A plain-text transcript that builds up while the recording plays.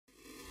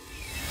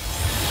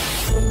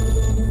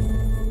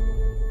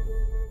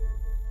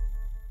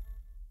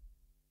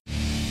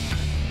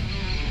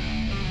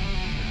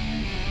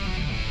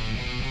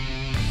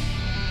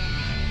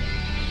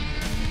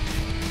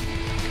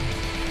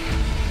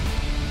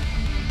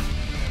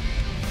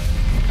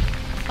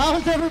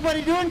How's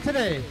everybody doing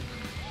today?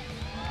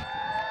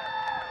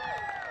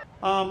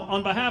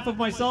 On behalf of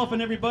myself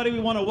and everybody, we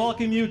want to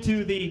welcome you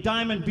to the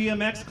Diamond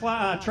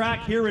BMX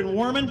track here in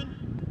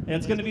Warman.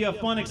 It's going to be a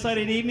fun,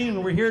 exciting evening,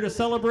 and we're here to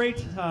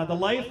celebrate the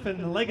life and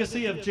the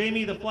legacy of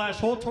Jamie the Flash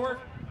Holtorf.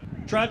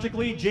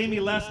 Tragically, Jamie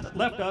left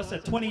us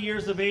at 20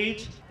 years of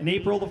age on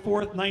April the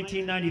 4th,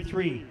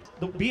 1993.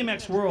 The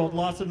BMX world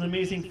lost an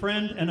amazing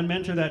friend and a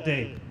mentor that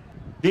day.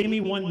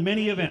 Jamie won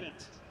many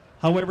events.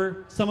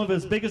 However, some of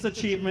his biggest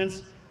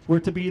achievements were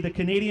to be the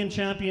Canadian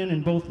champion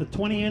in both the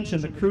 20-inch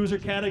and the cruiser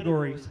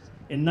categories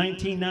in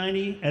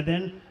 1990, and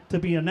then to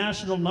be a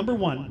national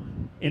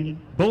 #1 in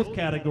both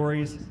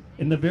categories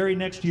in the very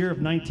next year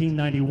of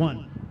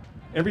 1991.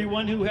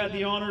 Everyone who had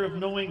the honor of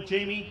knowing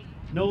Jamie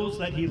knows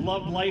that he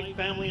loved life,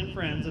 family, and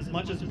friends as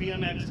much as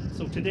BMX.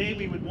 So today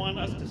he would want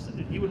us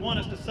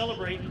to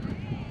celebrate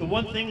the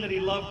one thing that he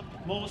loved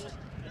most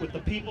with the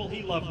people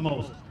he loved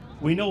most.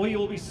 We know he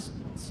will be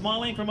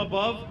smiling from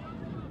above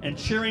and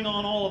cheering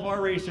on all of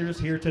our racers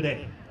here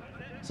today.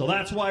 So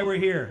that's why we're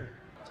here.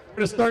 We're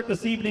going to start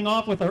this evening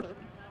off with our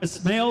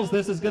males.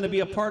 This is going to be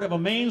a part of a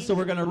main, so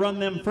we're going to run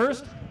them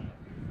first.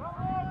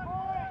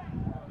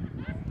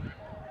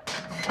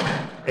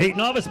 8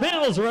 novice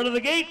males right out of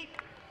the gate.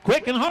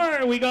 Quick and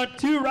hard. We got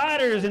 2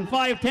 riders in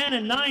 5'10"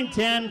 and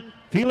 9'10".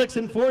 Felix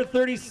in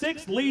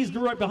 4'36". Lee's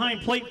right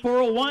behind plate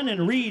 401,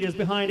 and Reed is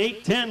behind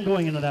 8'10"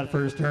 going into that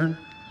first turn.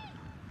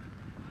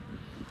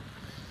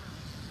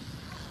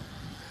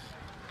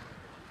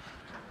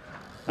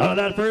 Out of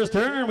that first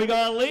turn, we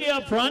got Lee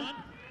up front.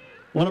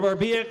 One of our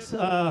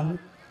Team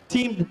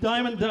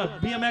Diamond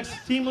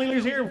BMX team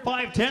leaders here,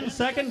 5'10"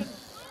 second,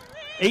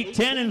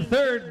 8'10" in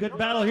third. Good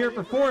battle here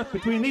for fourth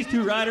between these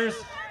 2 riders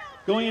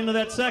going into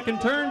that second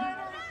turn.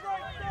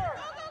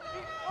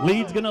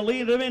 Lead's gonna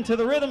lead him into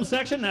the rhythm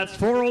section. That's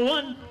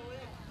 401.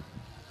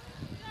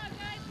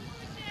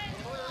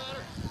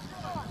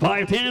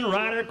 5'10"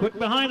 rider quick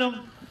behind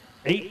him.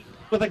 8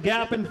 with a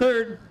gap in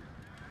third.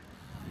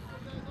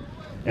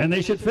 And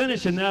they should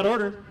finish in that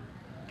order.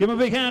 Give them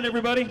a big hand,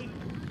 everybody.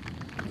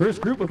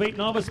 First group of 8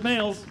 novice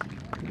males.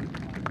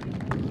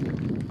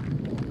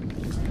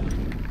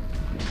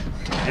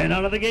 And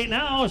out of the gate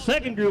now,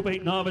 second group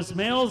 8 novice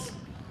males.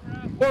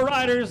 4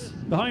 riders.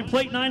 Behind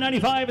plate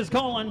 995 is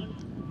Colin.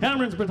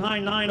 Cameron's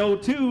behind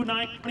 902.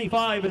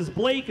 925 is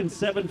Blake, and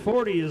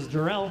 740 is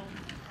Jarrell.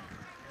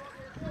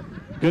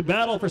 Good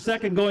battle for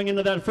second going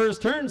into that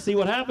first turn. See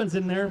what happens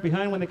in there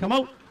behind when they come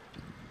out.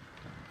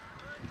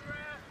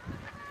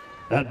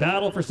 That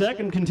battle for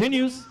second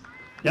continues.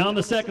 Down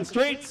the second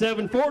straight,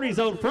 740's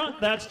out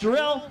front, that's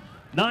Jarrell.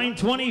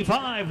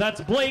 925, that's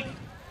Blake.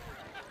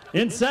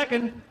 In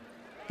second,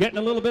 getting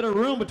a little bit of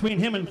room between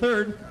him and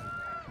third.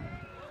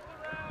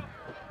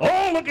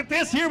 Oh, look at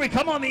this here, we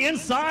come on the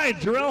inside.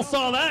 Jarrell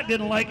saw that,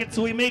 didn't like it,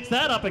 so he makes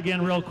that up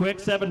again real quick,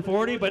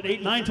 740, but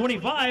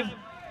 925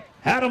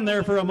 had him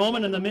there for a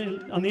moment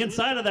on the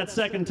inside of that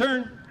second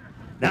turn.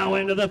 Now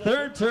into the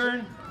third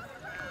turn.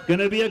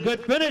 Gonna be a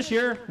good finish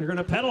here. You're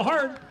gonna pedal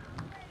hard.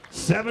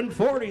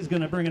 740 is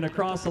going to bring it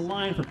across the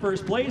line for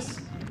first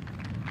place.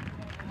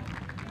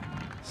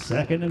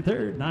 Second and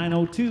third,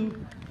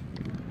 902.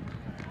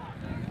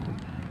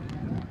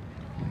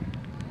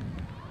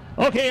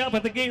 Okay, up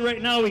at the gate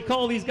right now, we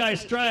call these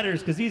guys striders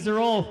because these are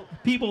all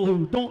people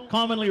who don't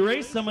commonly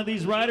race. Some of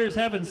these riders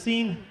haven't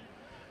seen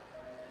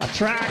a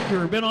track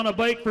or been on a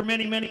bike for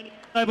many.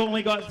 I've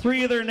only got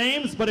 3 of their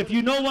names, but if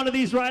you know one of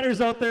these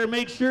riders out there,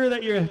 make sure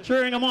that you're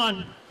cheering them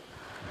on.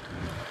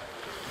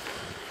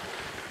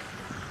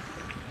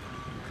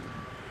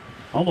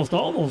 Almost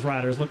all those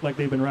riders look like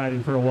they've been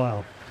riding for a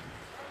while.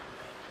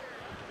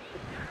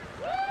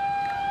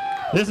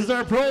 This is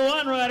our Pro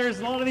 1 riders.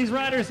 A lot of these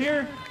riders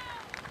here.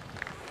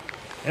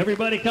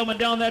 Everybody coming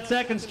down that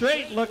second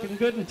straight, looking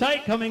good and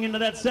tight coming into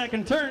that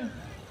second turn.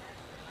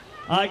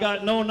 I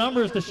got no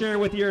numbers to share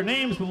with your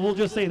names, but we'll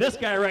just say this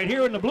guy right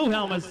here in the blue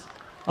helmet's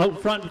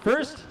out front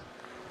first,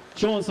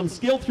 showing some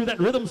skill through that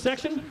rhythm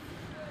section.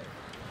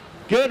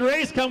 Good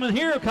race coming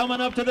here,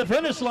 coming up to the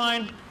finish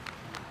line.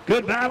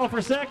 Good battle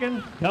for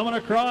second, coming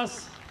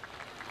across.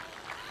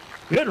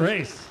 Good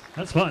race,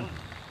 that's fun.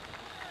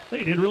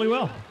 They did really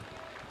well.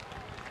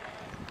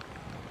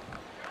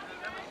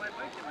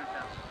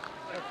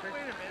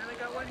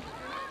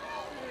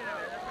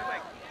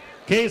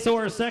 Okay, so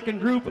our second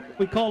group,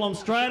 we call them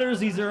striders.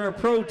 These are our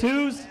Pro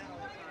 2s.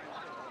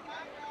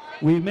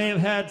 We may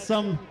have had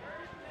some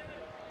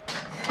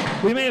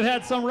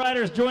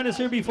riders join us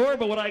here before,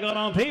 but what I got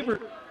on paper,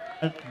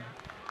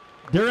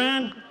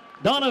 Duran,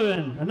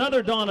 Donovan,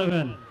 another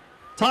Donovan,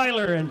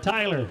 Tyler, and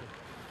Tyler.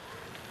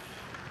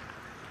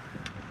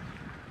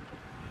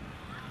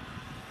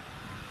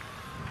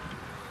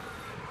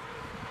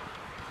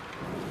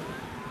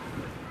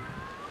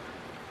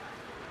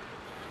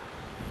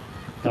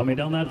 Coming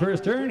down that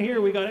first turn here,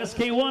 we got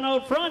SK1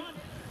 out front.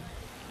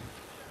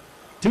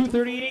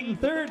 238 in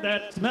third,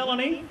 that's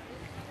Melanie.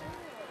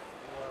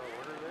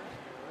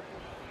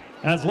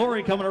 That's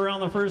Lori coming around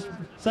the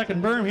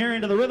second berm here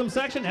into the rhythm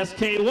section,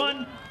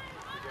 SK1.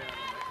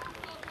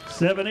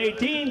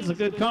 7:18 is a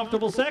good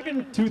comfortable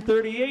second.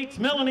 2:38's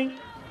Melanie.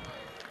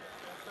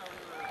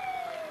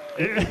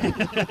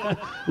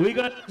 We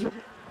got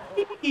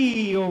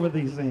over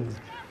these things.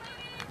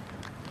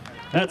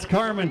 That's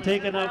Carmen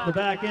taking up the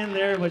back end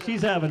there, but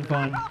she's having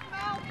fun.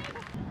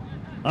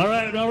 All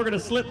right, now we're going to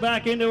slip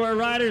back into our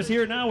riders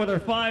here now with our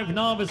 5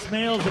 novice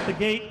males at the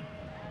gate.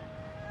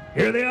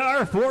 Here they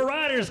are, 4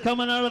 riders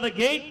coming out of the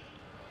gate.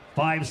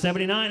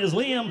 579 is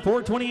Liam,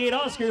 428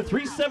 Oscar,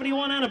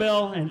 371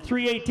 Annabelle, and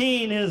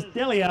 318 is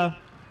Delia.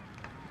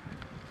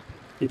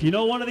 If you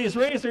know one of these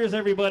racers,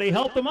 everybody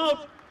help them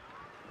out.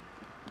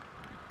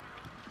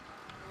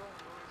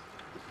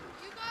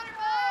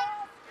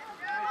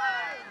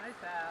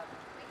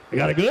 We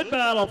got a good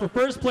battle for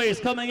first place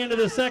coming into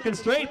the second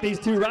straight. These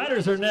 2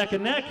 riders are neck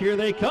and neck. Here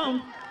they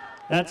come.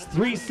 That's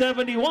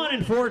 371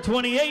 and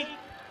 428.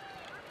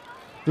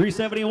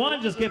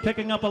 371 just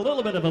picking up a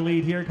little bit of a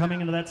lead here coming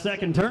into that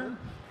second turn.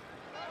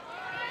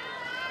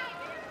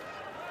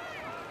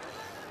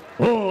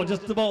 Oh,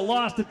 just about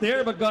lost it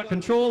there, but got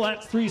control.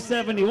 That's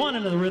 371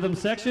 into the rhythm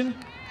section.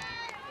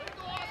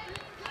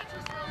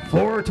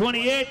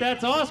 428,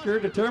 that's Oscar,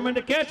 determined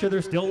to catch her.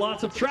 There's still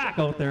lots of track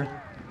out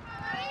there.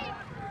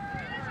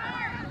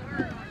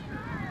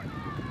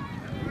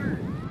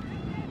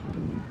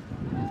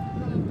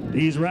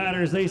 These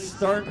riders, they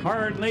start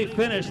hard and they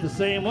finish the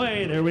same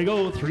way. There we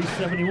go,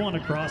 371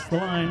 across the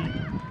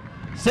line.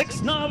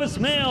 6 novice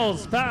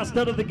males fast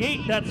out of the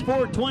gate. That's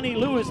 420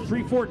 Lewis,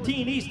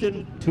 314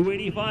 Easton,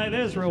 285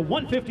 Ezra,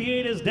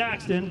 158 is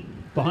Daxton.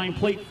 Behind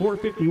plate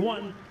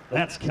 451,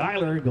 that's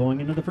Kyler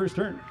going into the first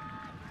turn.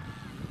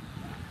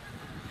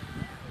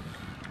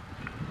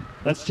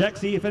 Let's check,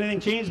 see if anything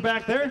changed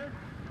back there.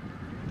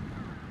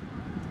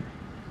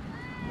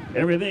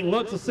 Everything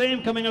looks the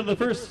same coming out of the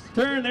first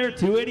turn there.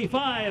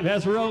 285,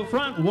 Ezra out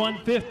front,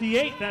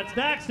 158, that's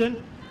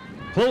Daxton.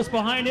 Close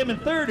behind him in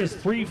third is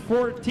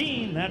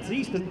 314, that's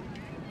Easton.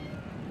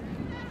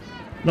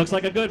 Looks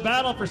like a good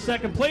battle for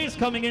second place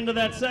coming into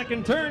that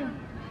second turn.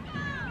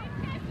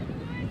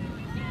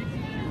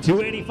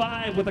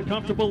 285 with a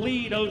comfortable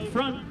lead out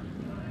front.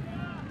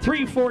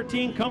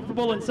 314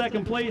 comfortable in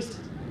second place.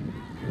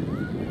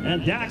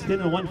 And Daxton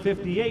at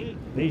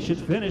 158, they should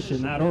finish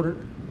in that order.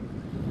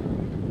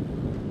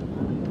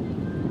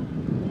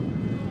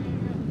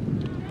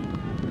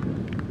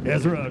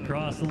 Ezra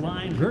across the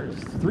line first,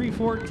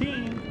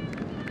 314,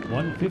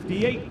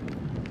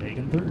 158,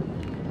 taking third.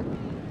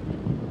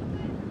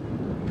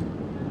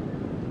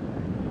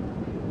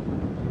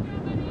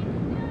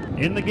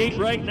 In the gate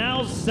right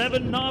now,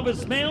 7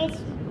 novice males.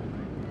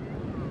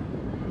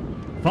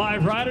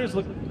 5 riders,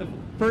 look at the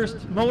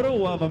first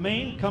moto of a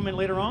main coming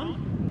later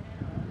on.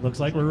 Looks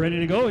like we're ready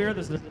to go here.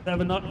 This is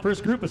the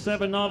first group of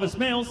 7 novice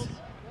males.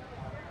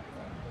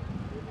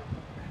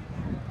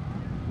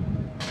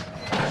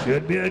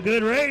 Should be a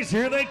good race.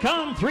 Here they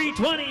come.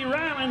 320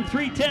 Warman,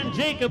 310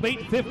 Jacob,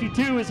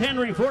 852 is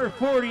Henry,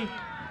 440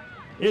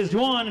 is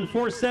Juan, and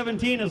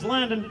 417 is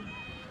Landon.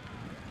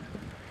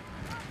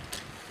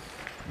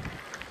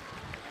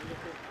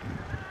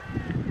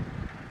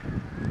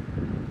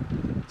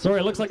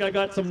 Sorry, it looks like I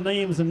got some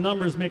names and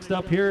numbers mixed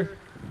up here.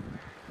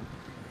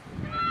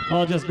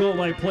 I'll just go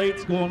by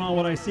plates, going on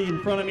what I see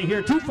in front of me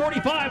here.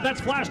 245,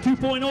 that's Flash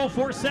 2.0,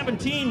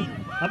 417,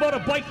 about a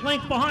bike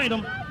length behind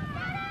him.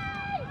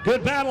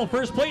 Good battle,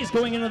 first place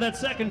going into that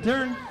second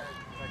turn.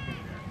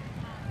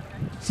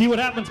 See what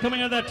happens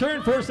coming out of that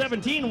turn.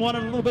 417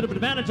 wanted a little bit of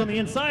advantage on the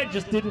inside,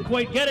 just didn't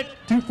quite get it.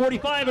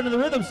 245 into the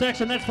rhythm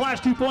section, that's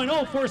Flash 2.0.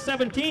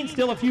 417,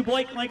 still a few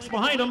bike lengths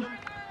behind him.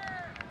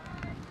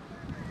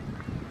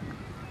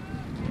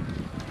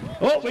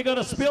 Oh, we got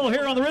a spill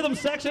here on the rhythm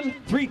section.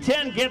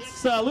 310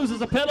 gets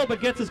loses a pedal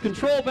but gets his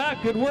control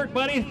back. Good work,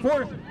 buddy.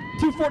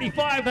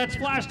 245, that's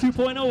Flash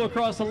 2.0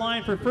 across the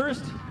line for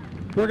first.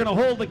 We're going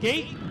to hold the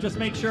gate, just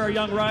make sure our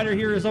young rider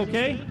here is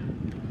okay.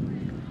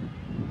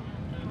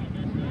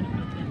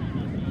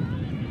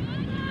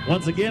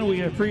 Once again,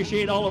 we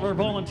appreciate all of our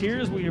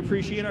volunteers. We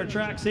appreciate our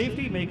track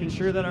safety, making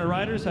sure that our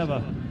riders have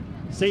a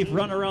safe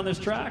run around this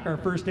track, our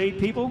first 8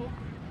 people.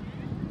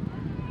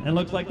 And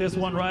looks like this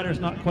one rider's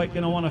not quite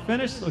going to want to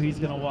finish, so he's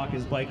going to walk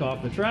his bike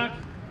off the track.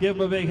 Give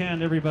him a big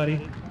hand,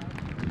 everybody.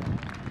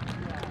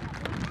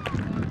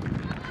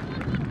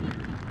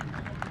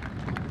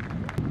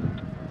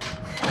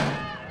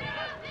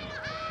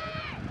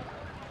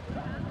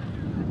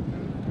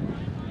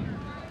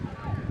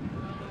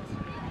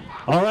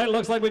 All right,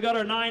 looks like we got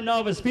our 9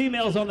 novice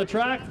females on the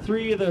track.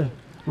 3 of the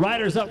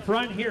riders up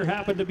front here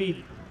happen to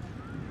be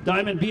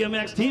Diamond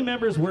BMX team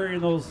members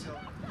wearing those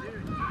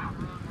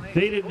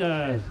faded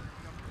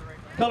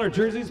color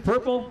jerseys,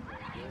 purple.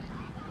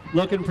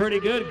 Looking pretty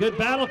good. Good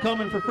battle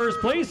coming for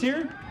first place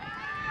here.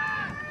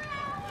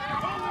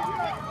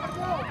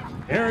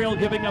 Ariel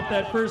giving up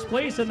that first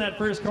place in that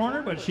first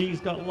corner, but she's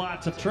got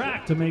lots of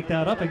track to make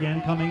that up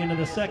again coming into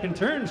the second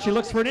turn. She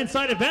looks for an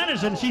inside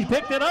advantage, and she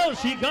picked it out.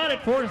 She got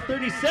it,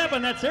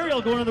 437. That's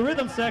Ariel going to the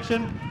rhythm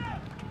section.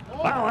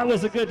 Wow, that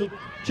was a good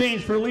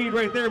change for lead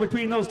right there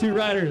between those 2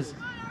 riders.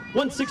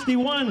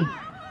 161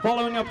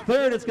 Following up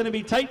third, it's going to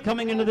be tight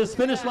coming into this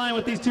finish line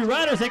with these two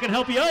riders. They can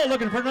help you out.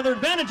 Looking for another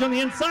advantage on the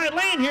inside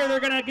lane here. They're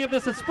going to give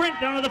this a sprint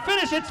down to the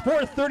finish. It's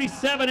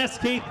 4:37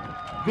 SK.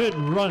 Good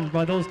run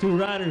by those two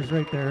riders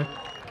right there.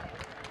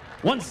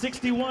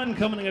 161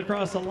 coming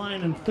across the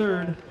line in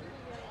third.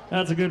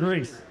 That's a good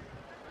race.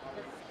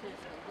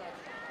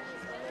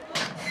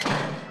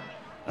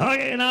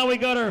 Okay, now we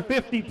got our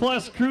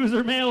 50-plus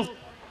cruiser males at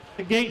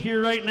the gate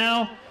here right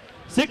now.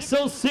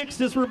 606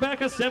 is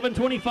Rebecca,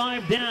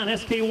 725 Dan,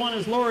 SK1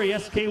 is Lori,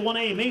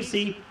 SK1A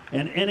Macy,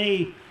 and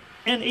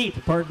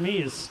N8, pardon me,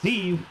 is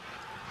Steve.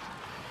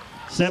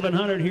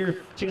 700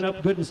 here, checking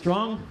up good and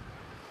strong.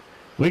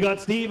 We got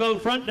Steve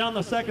out front down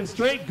the second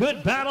straight.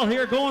 Good battle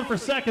here going for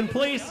second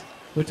place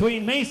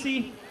between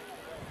Macy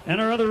and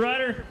our other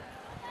rider.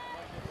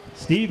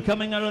 Steve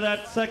coming out of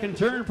that second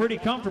turn pretty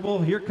comfortable.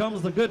 Here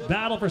comes the good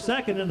battle for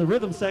second in the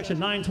rhythm section,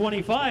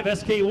 925.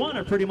 SK1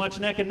 are pretty much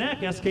neck and neck.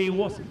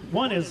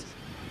 SK1 is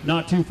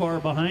not too far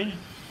behind.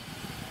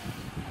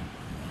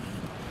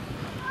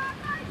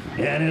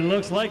 And it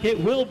looks like it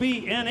will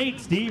be N8,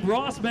 Steve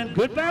Rossman.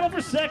 Good battle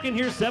for second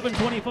here.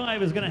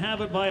 725 is going to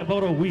have it by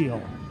about a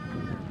wheel.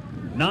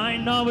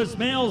 9 novice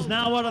males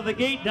now out of the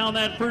gate down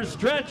that first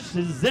stretch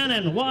is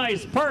Zenon,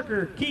 Wise,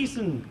 Parker,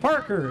 Keeson,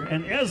 Parker,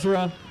 and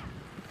Ezra.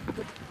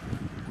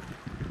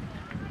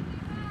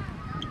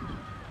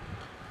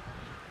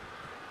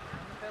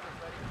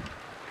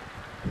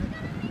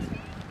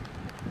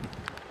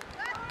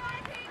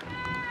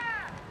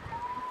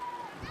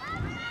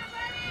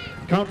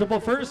 Comfortable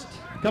first,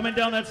 coming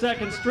down that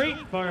second straight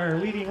for our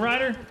leading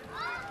rider.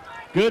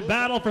 Good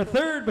battle for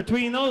third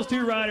between those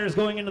two riders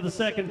going into the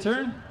second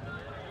turn.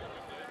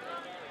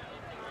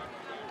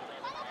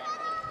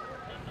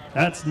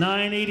 That's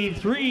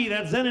 983,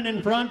 that's Zenon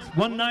in front,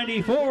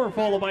 194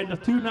 followed by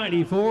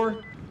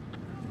 294.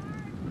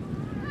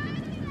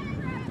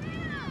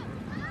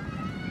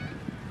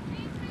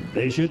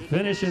 They should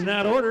finish in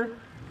that order.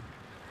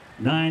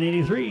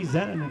 983,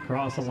 Zenon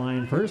across the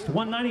line first,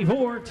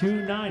 194,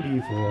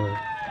 294.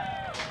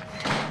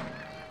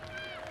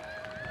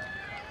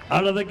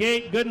 Out of the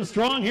gate, good and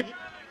strong here.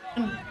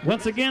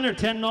 Once again, our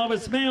 10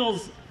 novice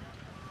males.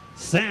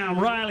 Sam,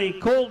 Riley,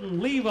 Colton,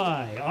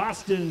 Levi,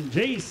 Austin,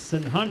 Jace,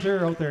 and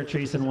Hunter out there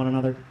chasing one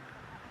another.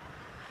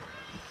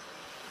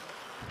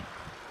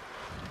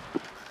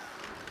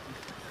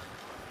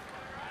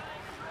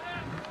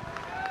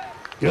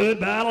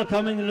 Good battle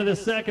coming into the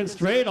second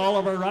straight. All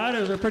of our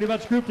riders are pretty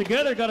much grouped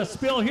together. Got a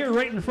spill here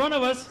right in front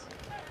of us.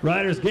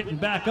 Riders getting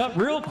back up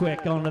real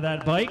quick onto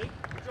that bike.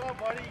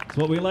 That's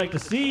what we like to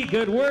see.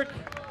 Good work.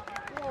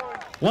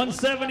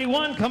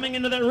 171 coming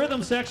into that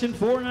rhythm section.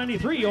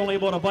 493, only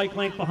about a bike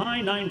length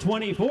behind.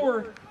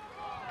 924.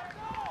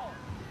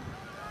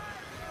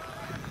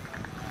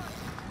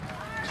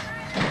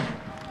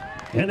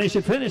 And they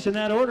should finish in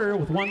that order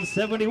with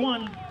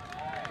 171.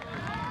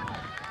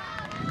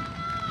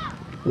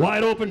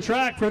 Wide open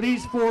track for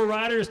these 4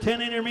 riders.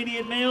 10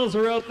 intermediate males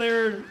are out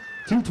there.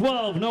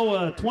 212,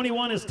 Noah.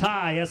 21 is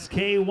Ty.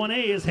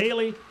 SK1A is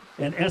Haley.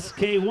 And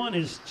SK1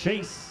 is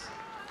Chase.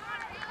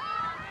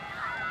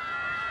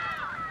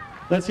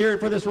 Let's hear it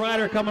for this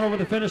rider coming over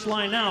the finish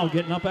line now.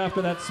 Getting up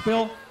after that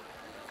spill.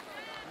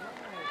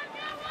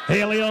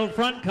 Haley out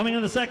front coming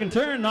in the second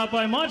turn. Not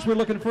by much. We're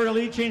looking for a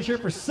lead change here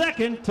for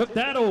second. Took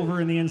that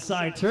over in the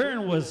inside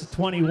turn. Was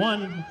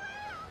 21.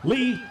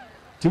 Lee.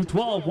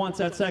 212 wants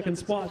that second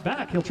spot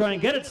back. He'll try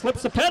and get it.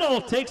 Slips the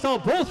pedal. Takes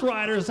out both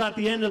riders at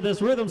the end of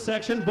this rhythm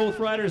section. Both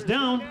riders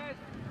down.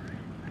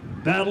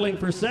 Battling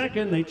for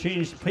second. They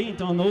changed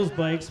paint on those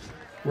bikes.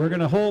 We're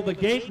going to hold the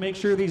gate. Make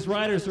sure these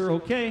riders are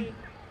okay.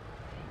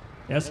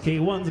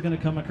 SK1's going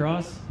to come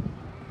across.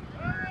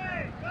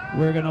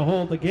 We're going to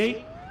hold the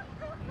gate.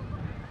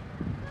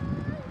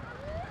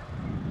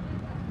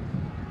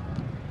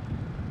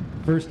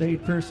 First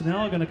aid personnel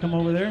are going to come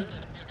over there.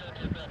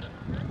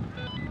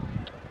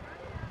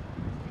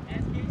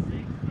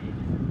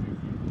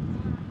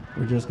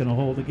 We're just going to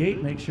hold the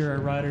gate, make sure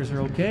our riders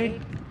are okay.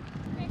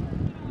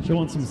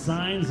 Showing some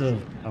signs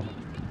of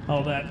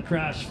how that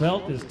crash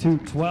felt is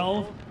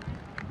 212.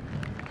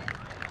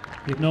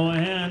 Give Noah a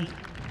hand.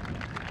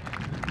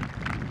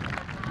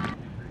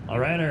 All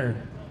right,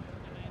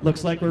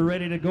 looks like we're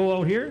ready to go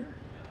out here.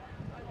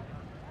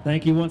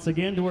 Thank you once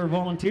again to our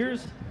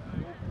volunteers.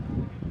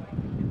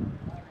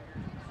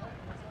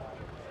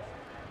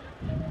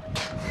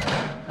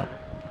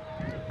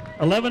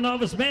 Eleven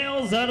novice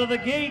males out of the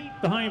gate.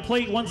 Behind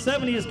plate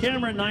 170 is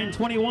Cameron,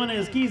 921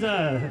 is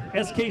Giza,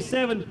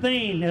 SK7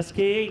 Thane,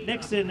 SK8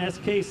 Nixon,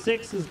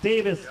 SK6 is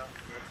Davis,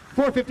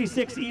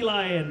 456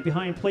 Eli, and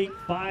behind plate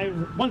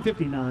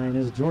 159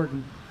 is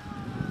Jordan.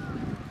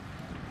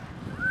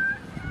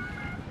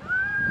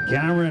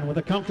 Cameron with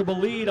a comfortable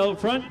lead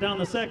out front down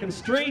the second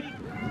straight.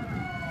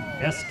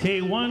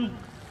 SK1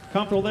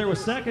 comfortable there with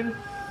second.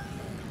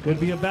 Could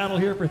be a battle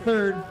here for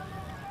third.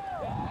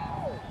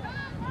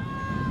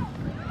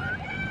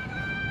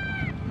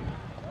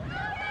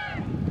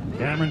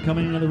 Cameron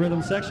coming into the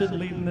rhythm section,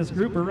 leading this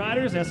group of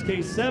riders.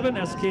 SK7,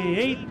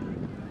 SK8,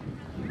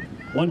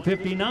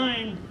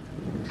 159.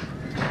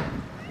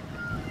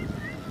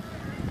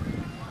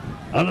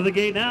 Out of the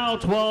gate now,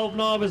 12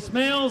 novice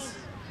males.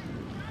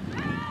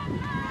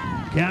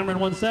 Cameron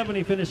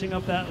 170 finishing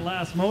up that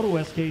last moto,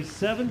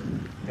 SK7,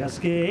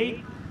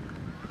 SK8.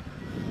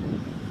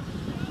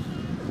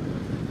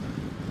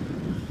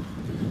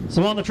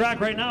 So on the track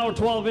right now,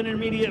 12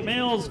 intermediate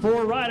males,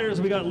 4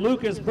 riders. We got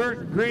Lucas,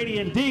 Burke, Grady,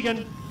 and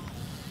Deegan.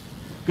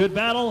 Good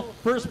battle.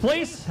 First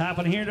place,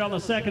 happening here down the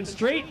second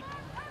straight.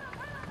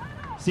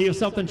 See if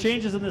something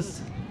changes in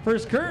this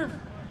first curve.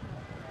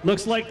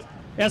 Looks like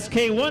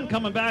SK1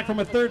 coming back from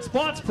a third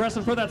spot,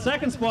 pressing for that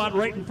second spot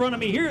right in front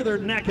of me here. They're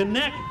neck and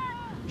neck.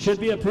 Should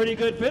be a pretty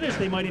good finish.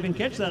 They might even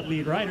catch that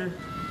lead rider.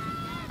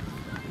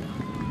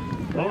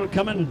 Oh,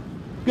 coming,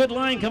 good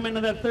line coming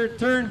to that third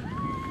turn.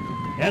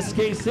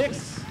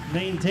 SK6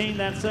 maintain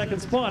that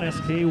second spot.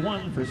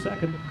 SK1 for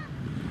second.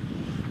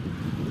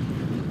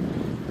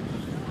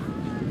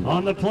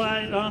 On the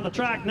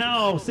track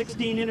now,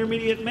 16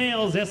 intermediate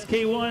males.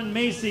 SK1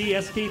 Macy,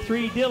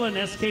 SK3 Dylan,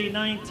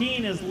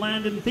 SK19 is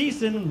Landon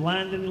Thiessen,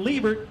 Landon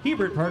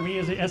Hebert, pardon me,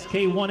 is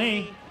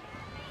SK1A.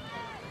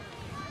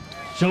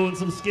 Showing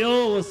some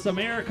skill with some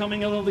air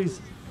coming out of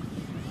these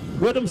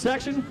rhythm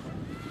section.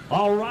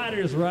 All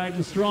riders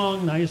riding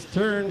strong. Nice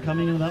turn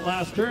coming into that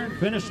last turn.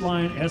 Finish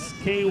line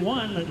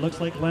SK1. It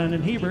looks like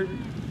Landon Hebert.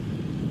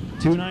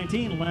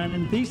 219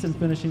 Landon Thiessen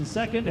finishing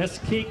second.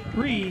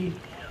 SK3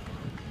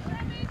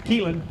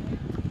 Keelan.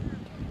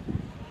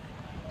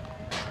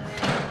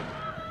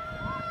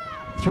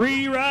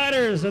 3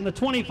 riders and the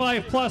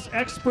 25+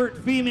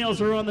 expert females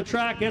are on the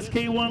track.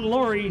 SK1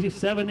 Lori,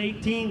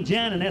 718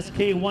 Jen, and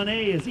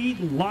SK1A is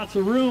Eden. Lots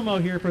of room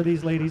out here for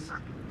these ladies.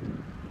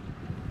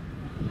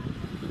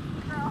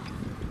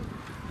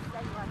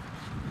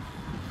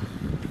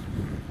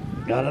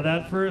 Got to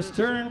that first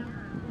turn.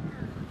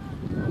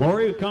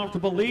 Lori, a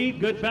comfortable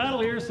lead. Good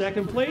battle here.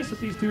 Second place with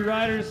these 2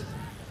 riders.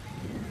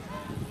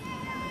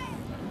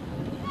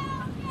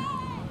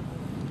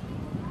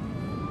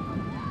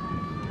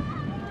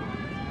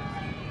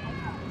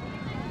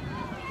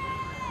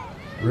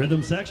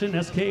 Rhythm section,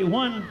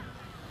 SK1.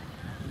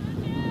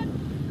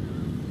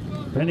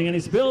 Pending any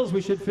spills,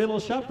 we should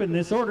finish up in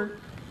this order.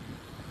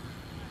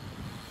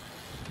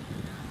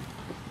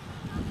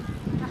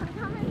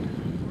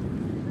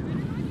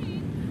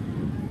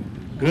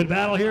 Good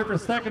battle here for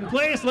second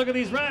place. Look at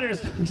these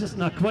riders. Just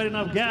not quite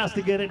enough gas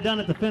to get it done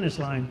at the finish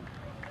line.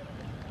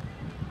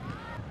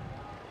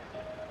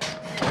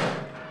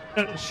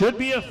 It should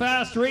be a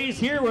fast race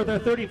here with our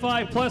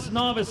 35+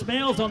 novice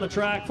males on the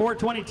track.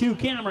 422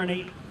 Cameron,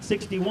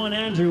 861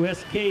 Andrew,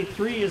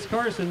 SK3 is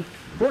Carson,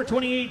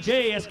 428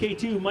 Jay,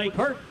 SK2 Mike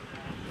Hart,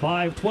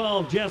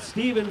 512 Jeff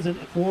Stevens, and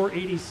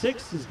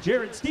 486 is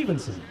Jared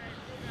Stevenson.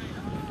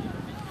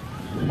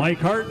 Mike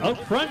Hart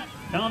out front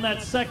down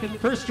that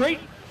first straight.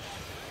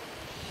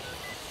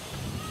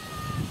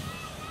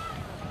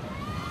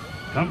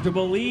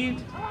 Comfortable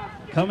lead.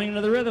 Coming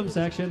into the rhythm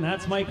section,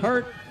 that's Mike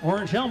Hart,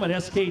 orange helmet,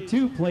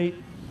 SK2 plate.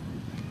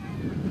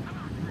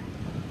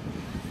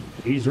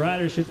 These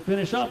riders should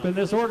finish up in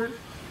this order.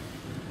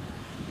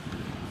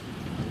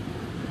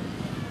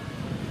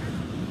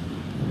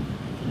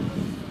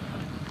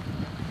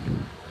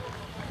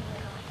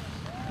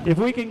 If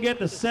we can get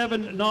the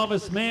 7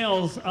 novice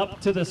males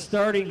up to the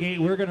starting gate,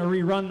 we're going to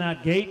rerun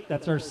that gate.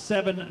 That's our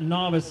 7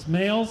 novice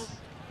males.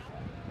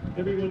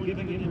 Everyone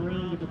giving a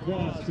round of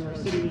applause to our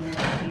city leaders.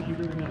 Thank you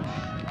very much.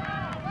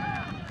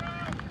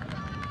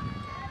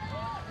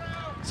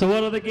 So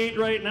out of the gate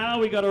right now,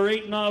 we got our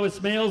 8 novice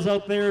males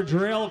out there.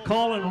 Jarrell,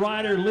 Colin,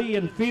 Ryder, Lee,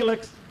 and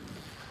Felix.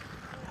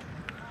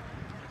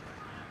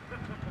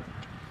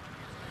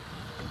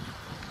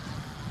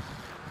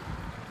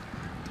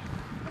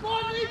 Come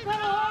on, Lee, pedal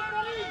hard,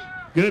 buddy!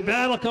 Good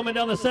battle coming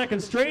down the second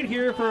straight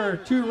here for our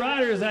 2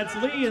 riders. That's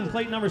Lee and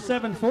plate number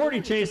 740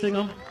 chasing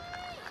them.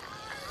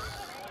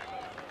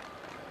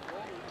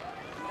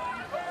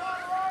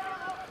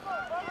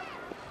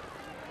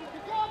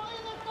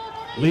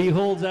 Lee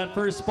holds that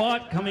first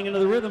spot coming into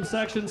the rhythm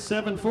section,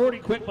 740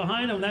 quick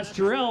behind him. That's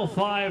Jarrell,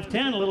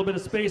 510, a little bit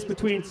of space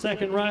between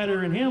second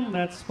rider and him.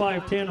 That's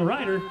 510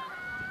 rider.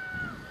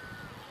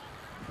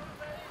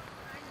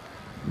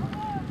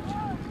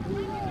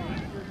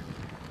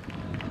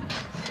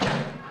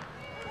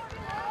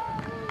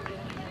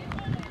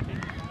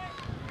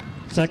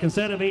 Second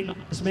set of 8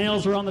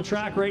 males are on the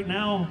track right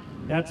now.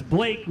 That's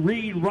Blake,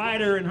 Reed,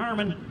 Ryder, and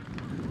Harmon.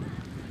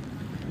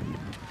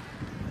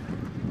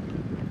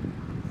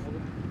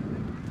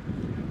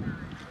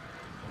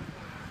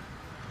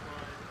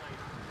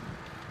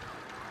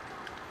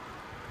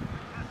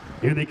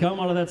 Here they come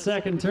out of that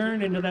second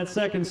turn into that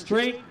second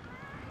straight.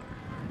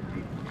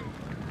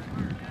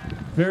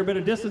 Fair bit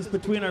of distance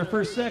between our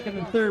first, second,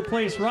 and third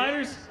place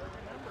riders.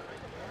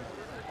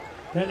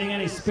 Pending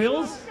any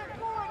spills,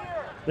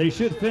 they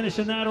should finish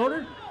in that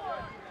order.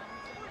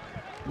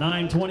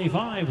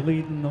 925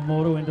 leading the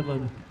moto into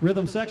the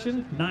rhythm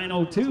section.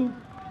 902,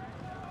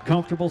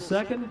 comfortable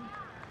second.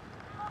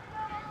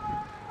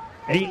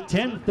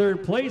 810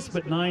 third place,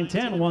 but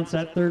 910 wants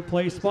that third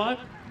place spot.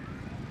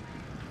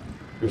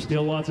 There's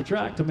still lots of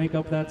track to make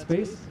up that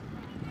space.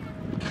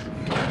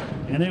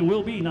 And it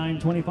will be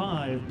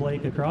 9:25,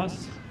 Blake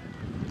across.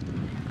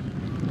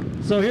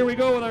 So here we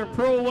go with our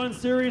Pro 1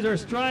 Series, our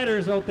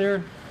Striders out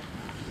there.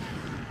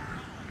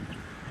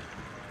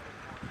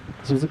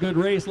 This was a good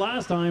race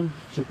last time.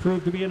 Should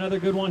prove to be another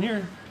good one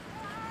here.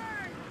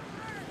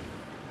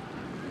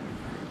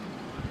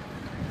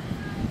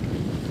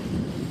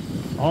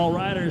 All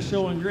riders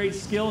showing great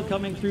skill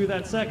coming through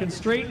that second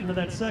straight into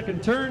that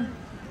second turn.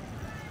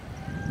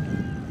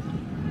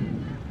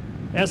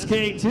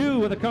 SK2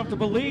 with a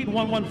comfortable lead,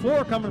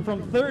 114 coming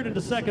from third into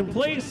second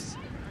place.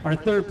 Our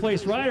third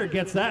place rider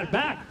gets that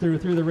back through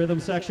the rhythm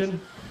section.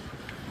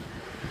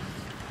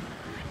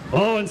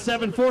 Oh, and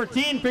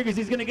 714 figures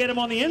he's going to get him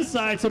on the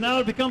inside, so now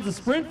it becomes a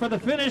sprint for the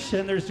finish,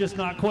 and there's just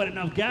not quite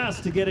enough gas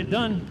to get it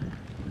done.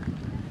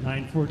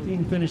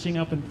 914 finishing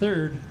up in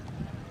third.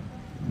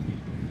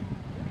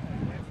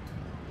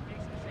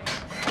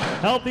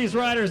 Help these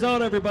riders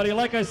out, everybody.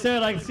 Like I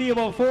said, I see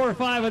about 4 or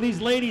 5 of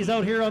these ladies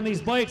out here on these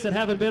bikes that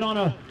haven't been on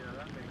a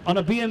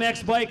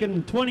BMX bike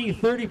in 20,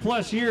 30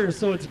 plus years,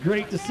 so it's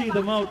great to see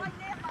them out.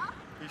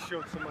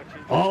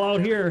 All out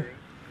here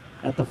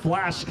at the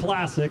Flash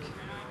Classic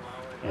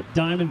at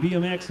Diamond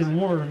BMX in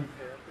Warman.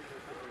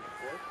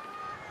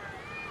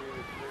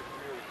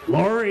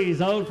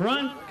 Lori's out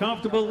front,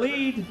 comfortable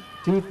lead,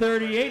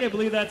 238, I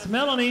believe that's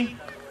Melanie.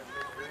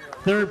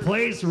 Third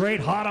place,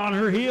 right hot on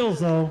her heels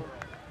though.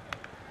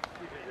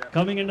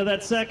 Coming into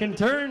that second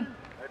turn,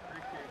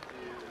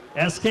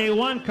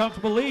 SK1,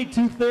 comfortable lead,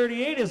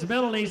 238 is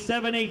Melanie,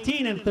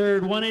 718 in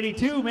third,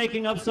 182,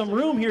 making up some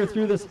room here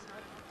through this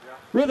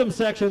rhythm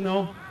section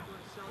though.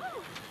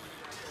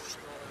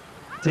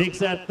 Takes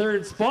that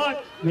third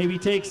spot, maybe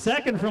takes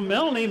second from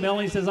Melanie.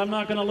 Melanie says, I'm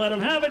not gonna let him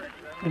have it.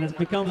 And it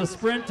becomes a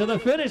sprint to the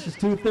finish. It's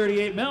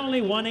 238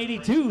 Melanie,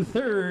 182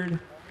 third.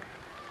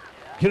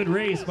 Good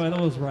race by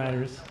those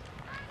riders.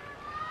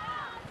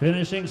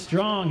 Finishing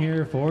strong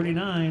here,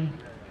 49.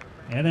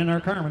 And then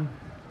our Carmen.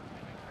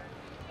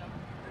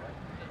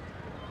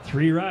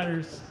 3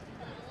 riders,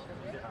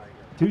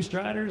 2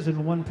 striders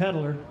and 1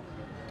 pedaler.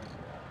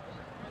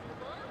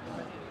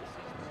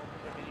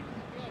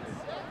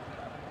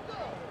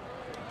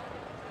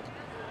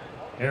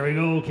 There we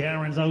go,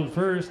 Cameron's out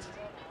first.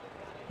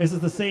 This is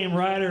the same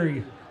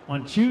rider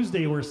on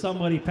Tuesday where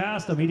somebody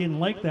passed him. He didn't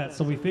like that,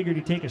 so we figured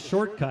he'd take a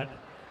shortcut.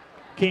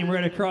 Came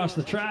right across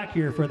the track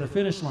here for the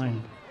finish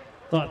line.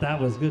 Thought that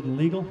was good and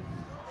legal.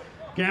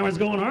 Cameron's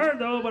going hard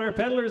though, but our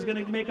pedaler is going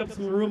to make up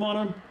some room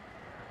on him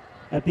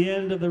at the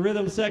end of the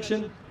rhythm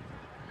section.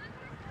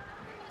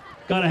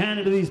 Got to hand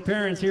it to these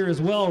parents here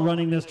as well,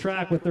 running this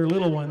track with their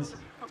little ones.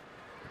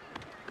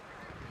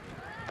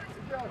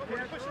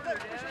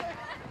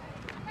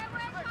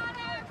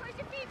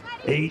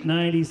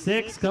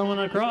 $8.96 coming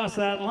across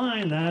that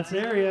line. That's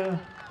Area.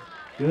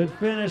 Good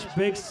finish,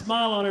 big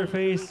smile on her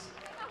face.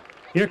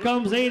 Here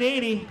comes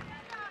 880.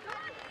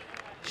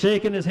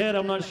 Shaking his head.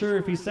 I'm not sure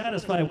if he's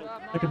satisfied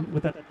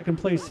with that second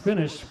place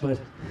finish, but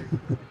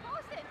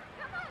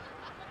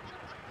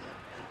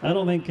I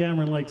don't think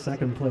Cameron likes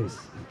second place.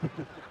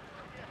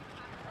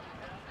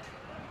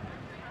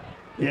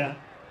 Yeah.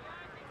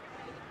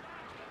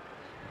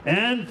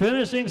 And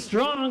finishing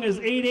strong is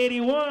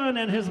 881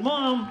 and his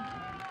mom.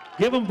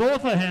 Give them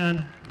both a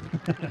hand.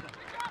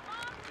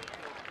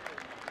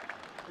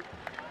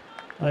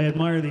 I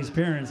admire these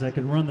parents that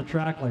can run the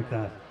track like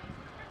that.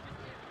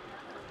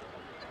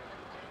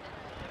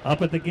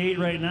 Up at the gate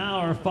right now,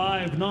 our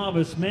 5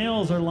 novice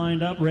males are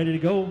lined up, ready to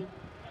go.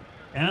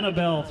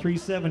 Annabelle,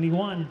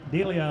 371.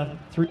 Delia,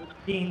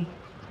 318.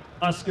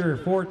 Oscar,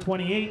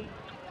 428.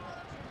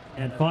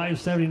 And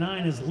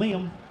 579 is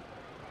Liam.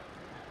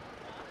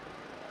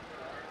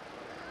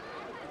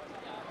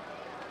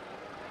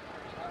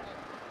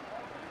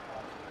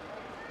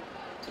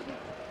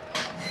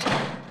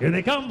 Here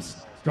they come.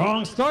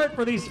 Strong start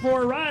for these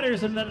 4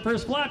 riders in that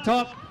first flat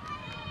top.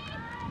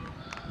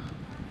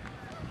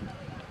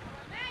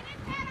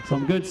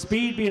 Some good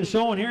speed being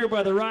shown here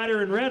by the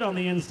rider in red on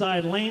the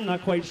inside lane.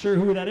 Not quite sure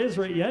who that is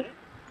right yet.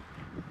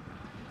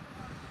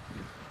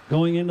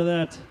 Going into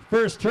that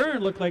first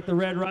turn, looked like the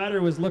red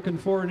rider was looking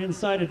for an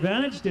inside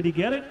advantage. Did he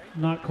get it?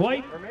 Not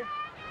quite.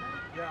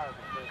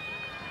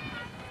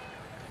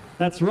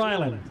 That's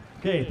Ryland.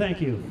 Okay, thank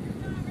you.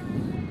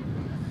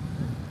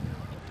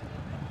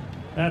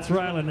 That's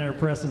Ryland there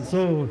pressing.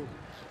 So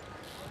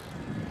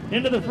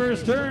into the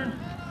first turn.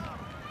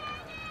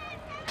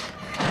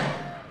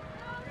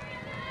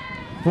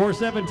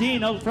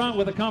 417 out front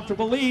with a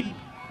comfortable lead.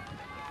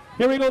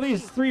 Here we go,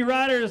 these 3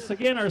 riders,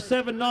 again, are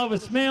 7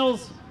 novice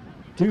males.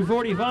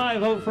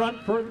 245 out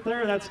front for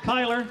there, that's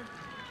Kyler.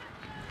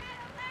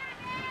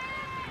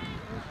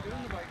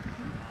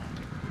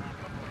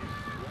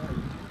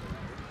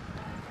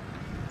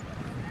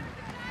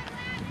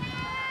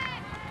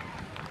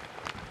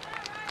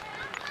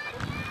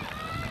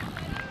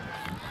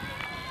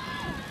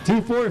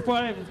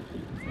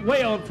 .245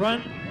 way out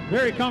front,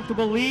 very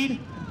comfortable lead.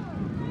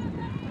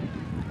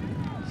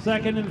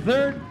 Second and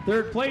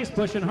third place,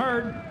 pushing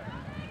hard.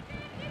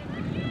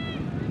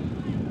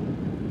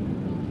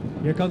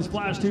 Here comes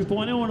Flash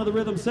 2.0 into the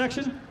rhythm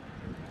section.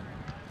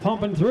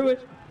 pumping through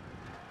it.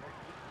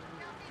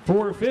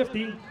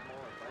 450.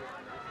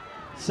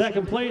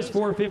 Second place,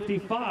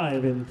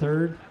 455 in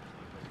third.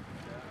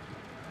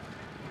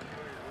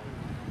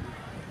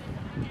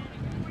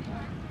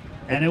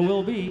 And it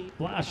will be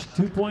Flash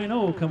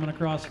 2.0 coming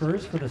across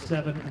first for the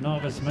 7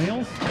 novice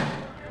males.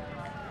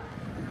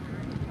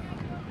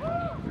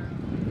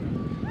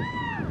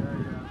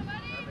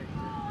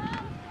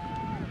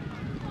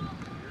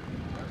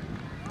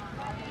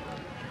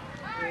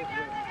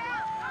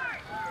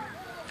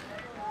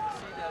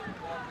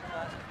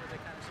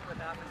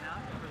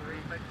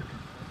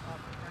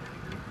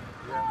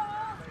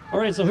 All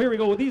right, so here we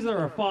go. These are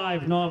our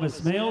 5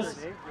 novice males.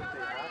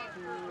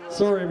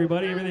 Sorry,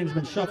 everybody. Everything's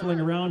been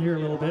shuffling around here a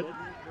little bit.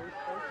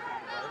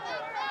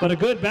 But a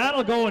good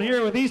battle going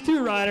here with these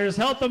 2 riders.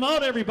 Help them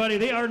out, everybody.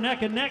 They are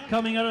neck and neck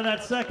coming out of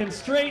that second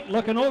straight,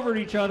 looking over at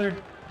each other.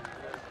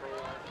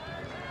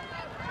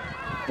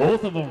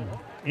 Both of them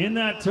in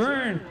that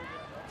turn.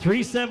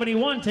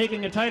 371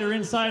 taking a tighter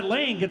inside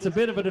lane. Gets a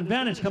bit of an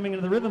advantage coming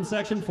into the rhythm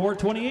section.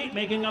 428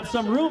 making up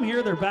some room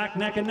here. They're back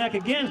neck and neck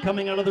again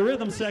coming out of the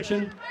rhythm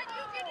section.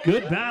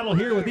 Good battle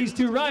here with these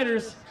 2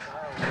 riders.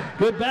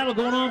 Good battle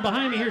going on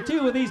behind me here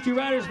too with these 2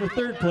 riders for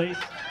third place.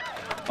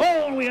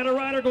 Oh, and we had a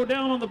rider go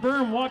down on the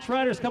berm. Watch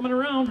riders coming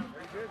around.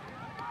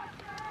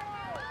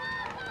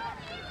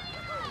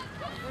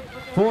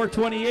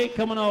 428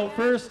 coming out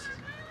first.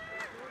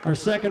 Our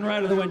second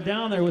rider that went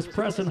down there was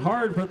pressing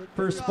hard for the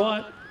first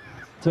spot.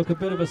 Took a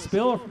bit of a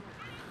spill.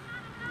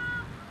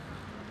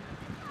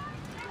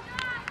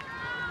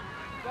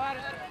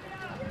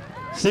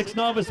 Six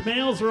novice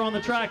males are on the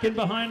track in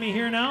behind me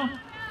here now.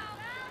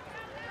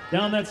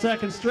 Down that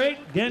second straight.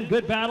 Again,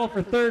 good battle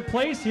for third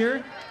place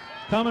here.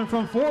 Coming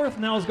from fourth,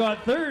 now has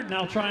got third.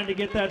 Now trying to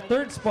get that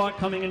third spot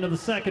coming into the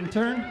second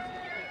turn.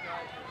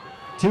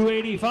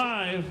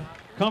 285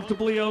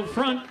 comfortably out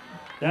front.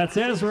 That's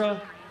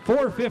Ezra.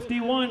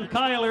 451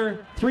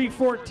 Kyler.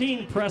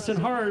 314 pressing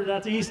hard.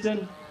 That's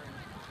Easton.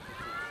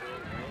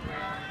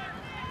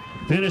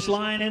 Finish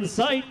line in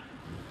sight.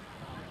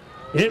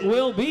 It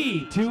will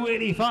be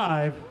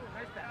 285.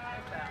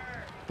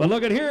 But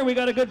look at here, we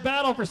got a good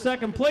battle for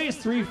second place.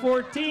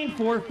 314,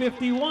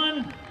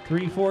 451,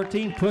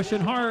 314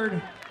 pushing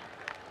hard.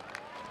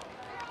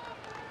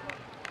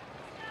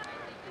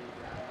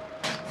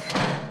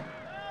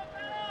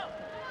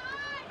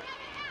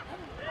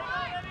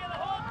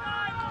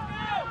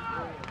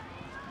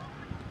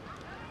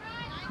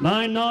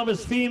 Nine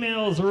novice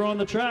females are on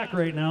the track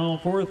right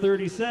now.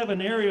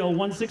 437 Ariel,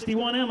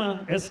 161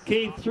 Emma,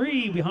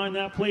 SK3 behind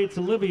that plate's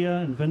Olivia,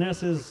 and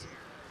Vanessa's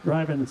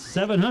driving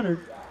 700.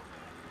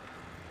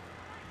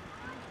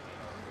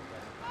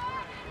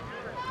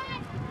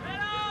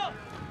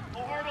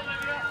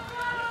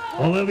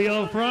 Olivia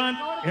up front,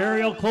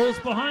 Ariel close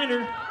behind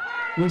her.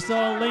 We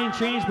saw a lane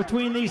change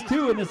between these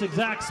 2 in this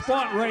exact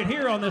spot right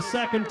here on the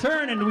second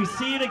turn, and we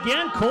see it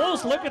again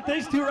close. Look at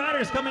these 2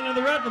 riders coming in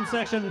the rhythm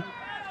section.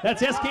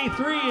 That's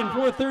SK3 and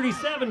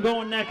 437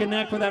 going neck and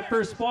neck for that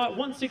first spot.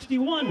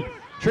 161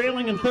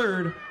 trailing in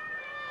third.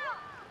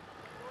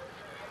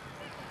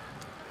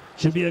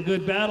 Should be a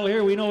good battle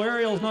here. We know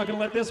Ariel's not going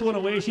to let this one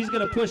away. She's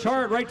going to push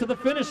hard right to the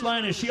finish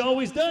line as she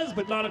always does,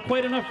 but not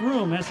quite enough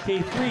room.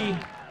 SK3.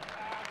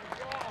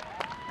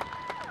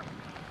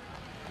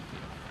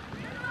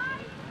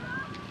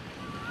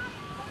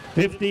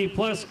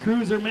 +50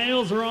 cruiser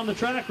males are on the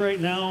track right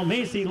now.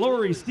 Macy,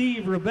 Lori,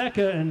 Steve,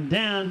 Rebecca, and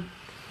Dan.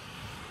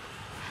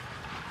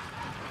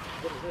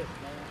 What is this?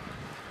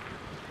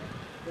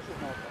 This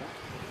is not fun.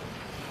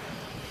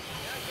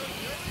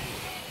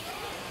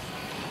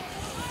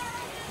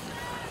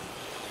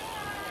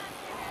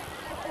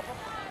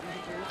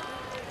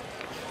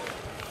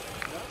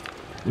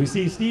 We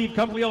see Steve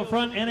comfortably out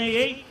front,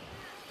 NA8.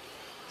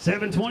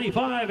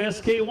 725,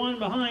 SK1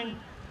 behind.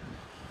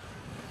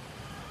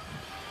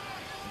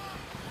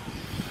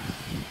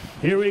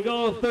 Here we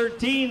go,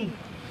 13.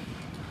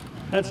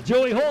 That's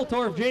Joey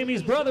Holtorf,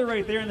 Jamie's brother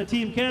right there in the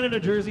Team Canada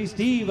jersey.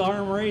 Steve,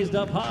 arm raised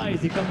up high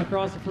as he comes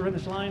across the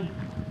finish line.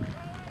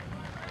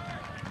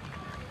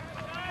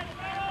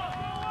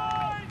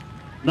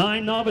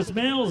 9 novice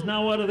males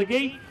now out of the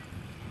gate.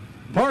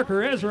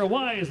 Parker, Ezra,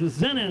 Wise,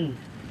 Zenon,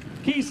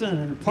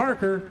 Keeson, and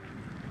Parker.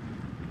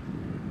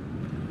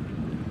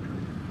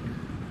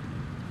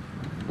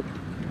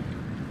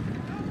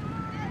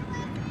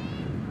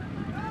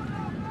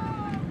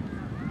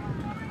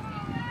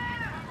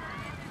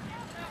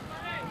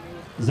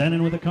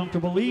 Zenon with a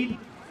comfortable lead.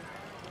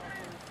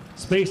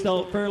 Spaced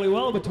out fairly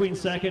well between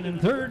second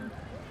and third.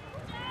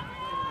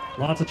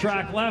 Lots of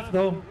track left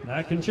though.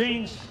 That can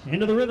change.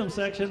 Into the rhythm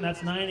section.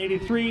 That's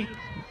 983.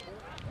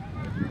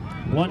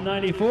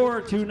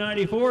 194,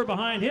 294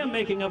 behind him,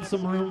 making up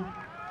some room.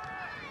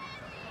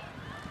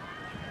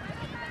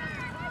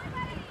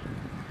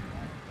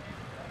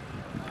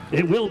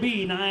 It will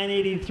be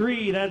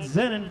 983. That's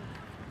Zenon.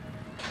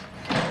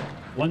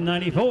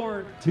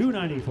 194,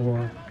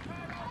 294.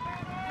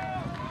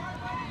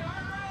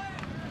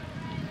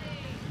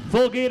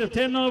 Full gate of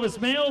 10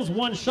 novice males,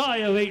 one shy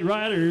of 8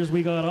 riders.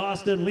 We got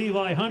Austin,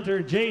 Levi,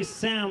 Hunter, Jace,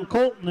 Sam,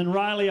 Colton, and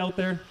Riley out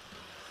there.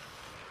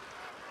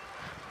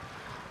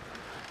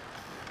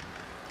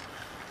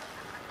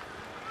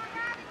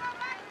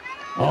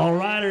 All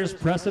riders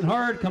pressing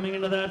hard coming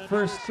into that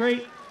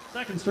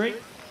second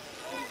straight.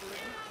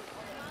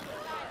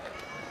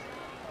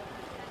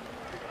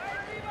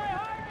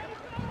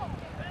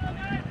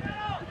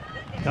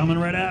 Coming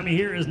right at me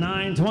here is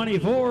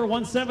 924,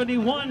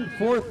 171,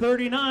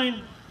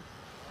 439.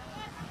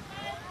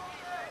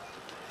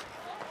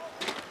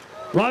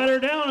 Rider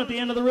down at the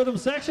end of the rhythm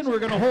section. We're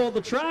going to hold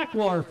the track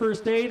while our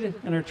first aid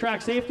and our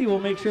track safety will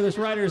make sure this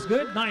rider is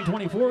good.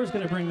 924 is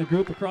going to bring the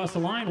group across the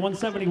line.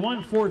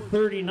 171,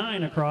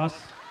 439 across.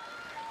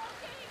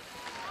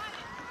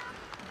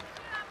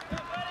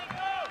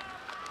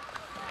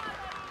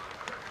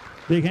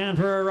 Big hand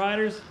for our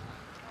riders.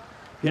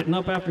 Getting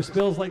up after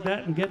spills like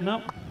that and getting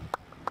up.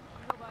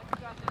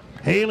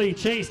 Haley,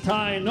 Chase,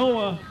 Ty,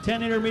 Noah,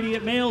 10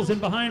 intermediate males in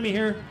behind me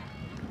here.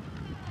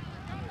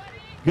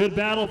 Good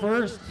battle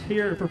for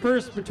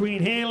first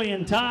between Haley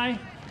and Ty.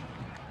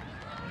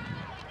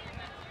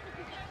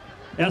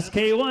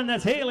 SK1,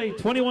 that's Haley.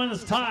 21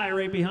 is Ty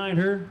right behind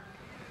her.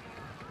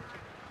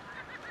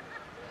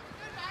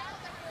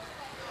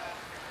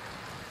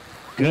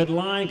 Good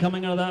line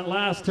coming out of that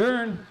last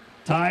turn.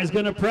 Ty's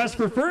going to press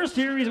for first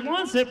here. He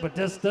wants it, but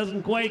just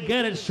doesn't quite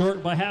get it.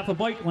 Short by half a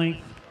bike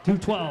length.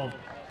 212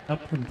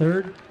 up from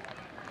third.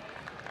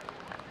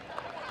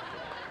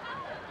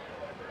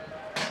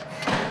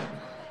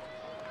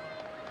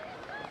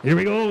 Here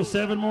we go,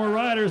 7 more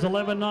riders,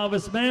 11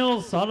 novice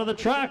males out of the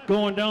track,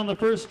 going down the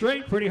first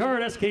straight pretty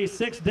hard.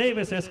 SK6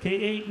 Davis,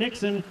 SK8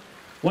 Nixon,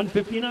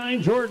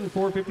 159 Jordan,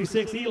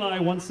 456 Eli,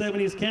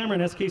 170 is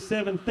Cameron,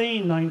 SK7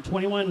 Thane,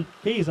 921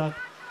 Keza.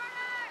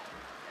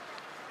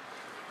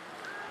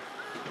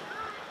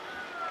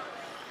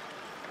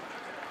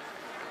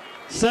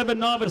 Seven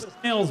novice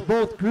males,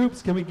 both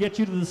groups. Can we get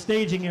you to the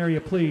staging area,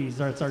 please?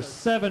 It's our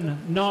 7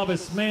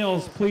 novice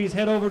males. Please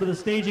head over to the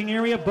staging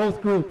area, both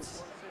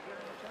groups.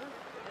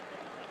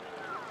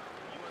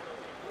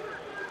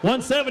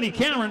 170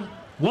 Cameron,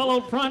 well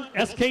out front,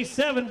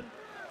 SK7.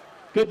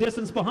 Good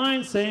distance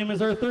behind, same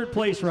as our third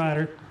place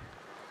rider.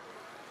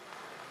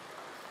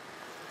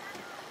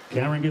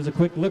 Cameron gives a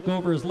quick look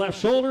over his left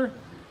shoulder.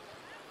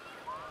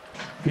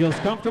 Feels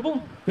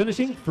comfortable,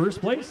 finishing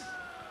first place.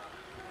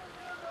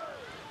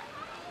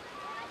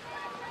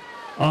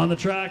 On the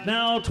track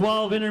now,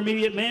 12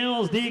 intermediate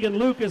males. Deegan,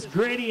 Lucas,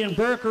 Grady, and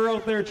Burke are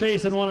out there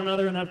chasing one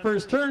another in that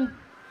first turn.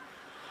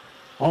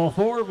 All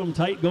 4 of them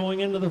tight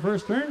going into the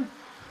first turn.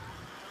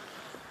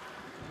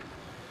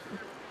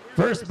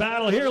 First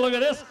battle here, look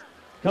at this.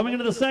 Coming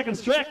into the second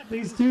stretch,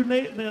 these two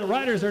the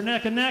riders are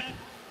neck and neck.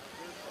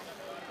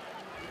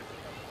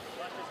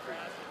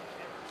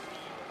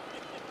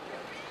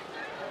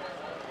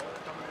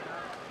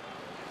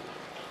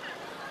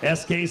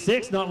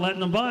 SK6 not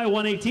letting them by,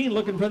 118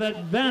 looking for that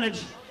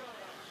advantage.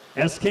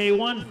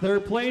 SK1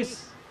 third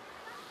place.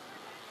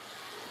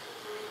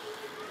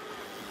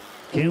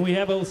 Can we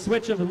have a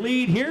switch of the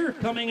lead here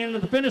coming into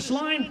the finish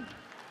line?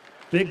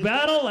 Big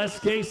battle,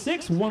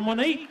 SK6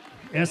 118.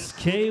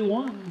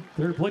 SK1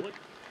 third place.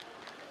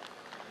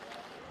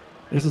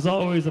 This is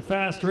always a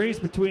fast race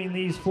between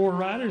these 4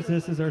 riders.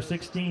 This is our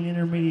 16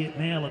 intermediate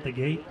male at the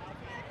gate.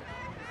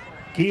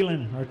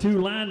 Keelan, our 2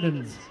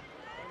 Landons,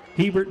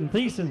 Hebert and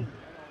Thiessen.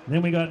 And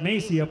then we got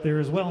Macy up there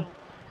as well.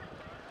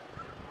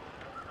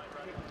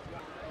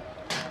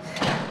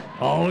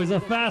 Always a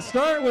fast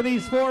start with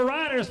these 4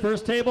 riders.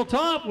 First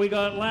tabletop, we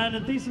got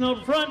Landon Thiessen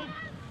out front.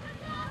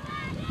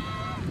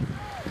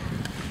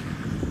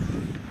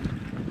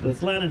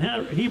 That's Landon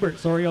Hebert,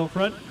 sorry, out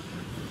front.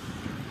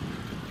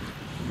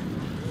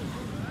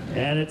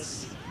 And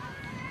it's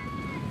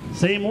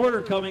same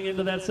order coming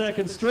into that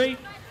second straight.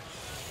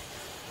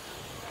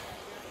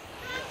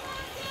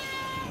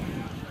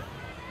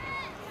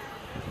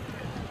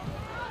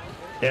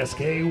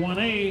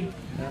 SK1A,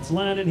 that's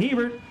Landon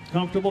Hebert,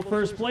 comfortable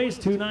first place,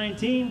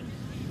 219.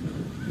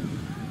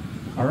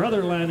 Our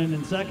other Landon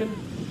in second.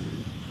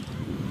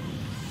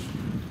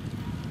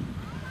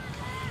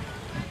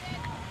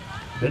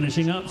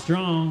 Finishing up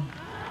strong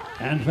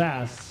and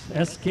fast.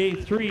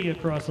 SK3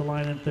 across the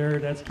line in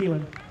third, that's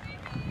Keelan.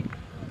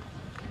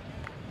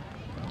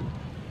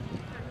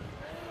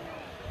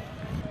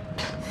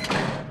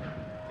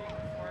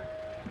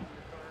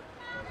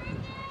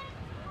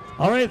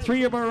 All right,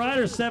 3 of our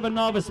riders, 7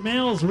 novice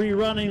males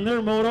rerunning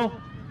their moto.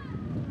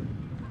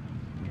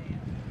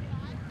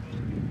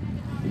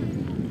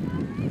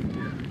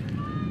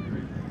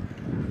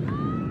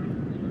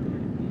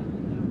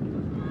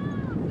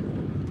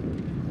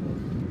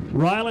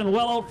 Rylan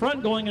well out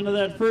front going into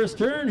that first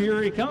turn.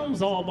 Here he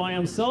comes all by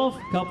himself.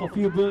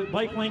 Few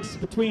bike lengths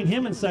between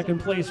him and second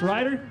place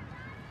rider.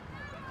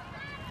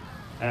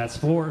 That's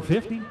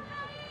 450.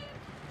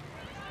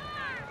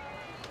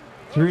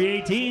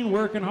 318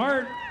 working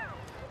hard.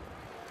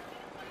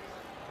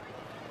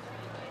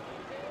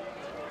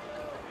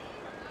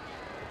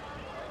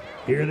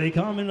 Here they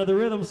come into the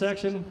rhythm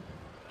section.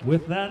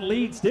 with that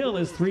lead still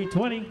is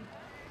 320,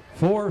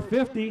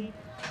 450,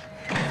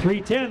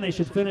 310. They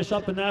should finish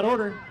up in that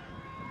order.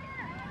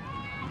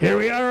 Here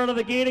we are out of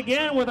the gate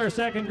again with our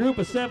second group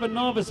of 7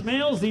 novice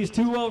males. These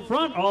two out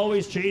front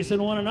always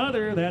chasing one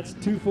another. That's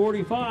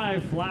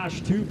 245,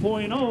 Flash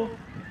 2.0.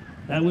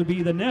 That would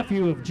be the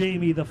nephew of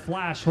Jamie the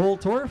Flash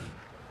Holtorf.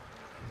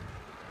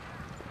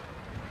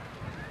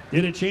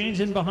 Did it change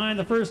in behind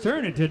the first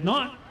turn? It did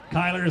not.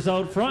 Kyler's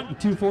out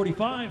front,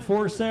 245,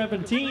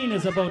 417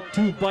 is about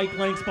 2 bike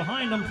lengths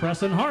behind him,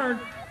 pressing hard.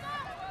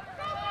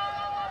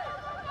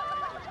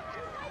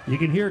 You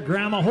can hear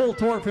Grandma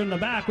Holtorf in the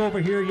back over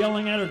here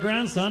yelling at her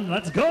grandson,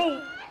 let's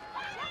go!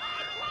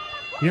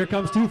 Here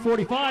comes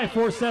 245,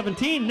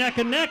 417, neck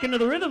and neck into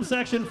the rhythm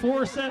section,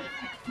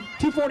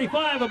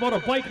 245 about a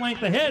bike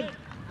length ahead,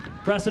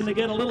 pressing to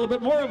get a little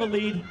bit more of a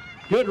lead.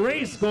 Good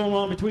race going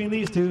on between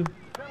these two.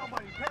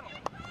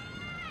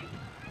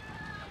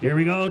 Here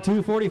we go,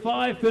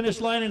 245, finish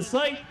line in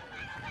sight.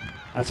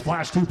 That's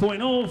Flash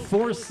 2.0,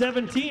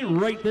 417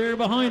 right there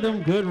behind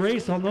them. Good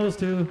race on those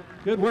two,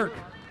 good work.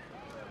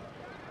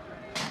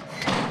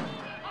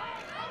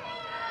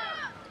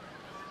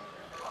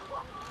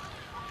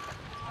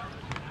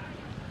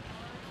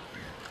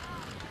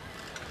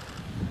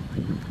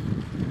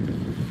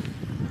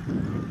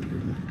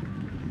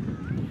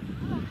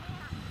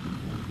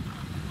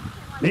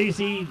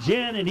 Macy,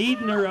 Jen, and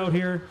Eden are out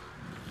here.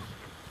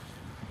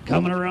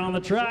 Coming around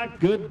the track,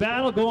 good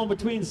battle going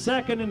between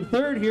second and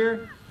third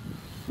here.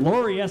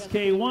 Lori,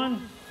 SK1,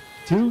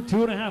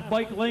 2.5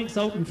 bike lengths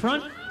out in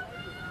front.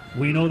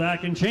 We know that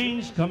can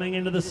change coming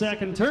into the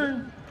second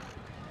turn.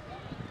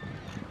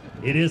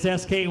 It is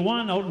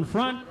SK1 out in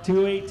front,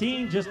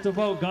 218, just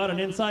about got an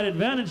inside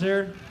advantage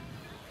there.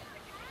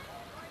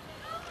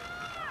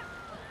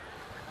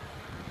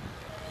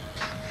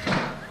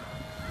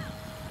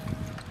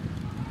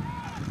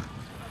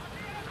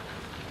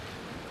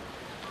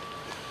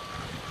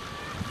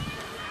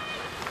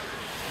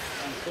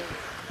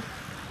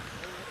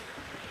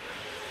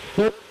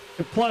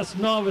 Plus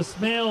novice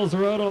males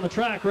are out on the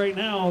track right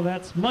now.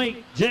 That's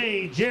Mike,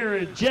 Jay,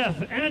 Jared,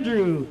 Jeff,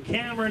 Andrew,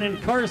 Cameron,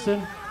 and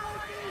Carson.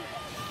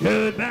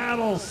 Good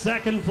battle,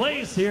 second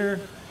place here.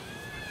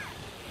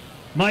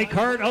 Mike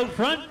Hart out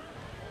front.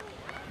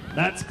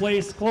 That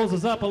place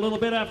closes up a little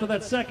bit after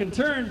that second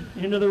turn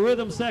into the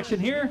rhythm section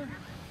here.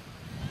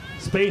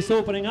 Space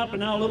opening up and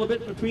now a little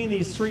bit between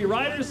these 3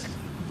 riders.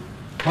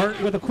 Hart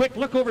with a quick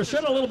look over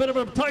shoulder, a little bit of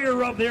a tire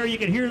rub there. You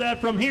can hear that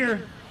from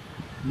here.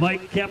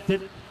 Mike kept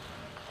it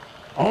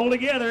all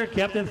together,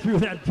 kept it through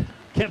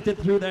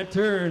that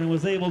turn and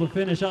was able to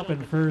finish up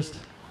in first.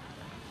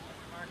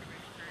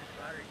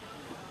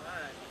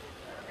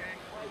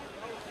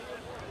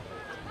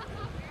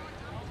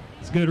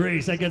 It's a good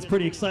race. That gets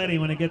pretty exciting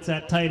when it gets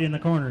that tight in the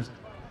corners.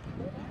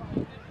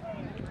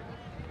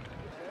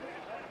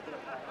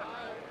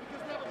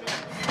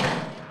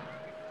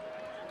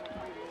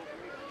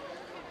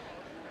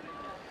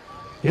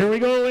 Here we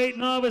go, 8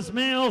 novice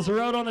males are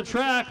out on the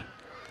track.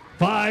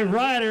 5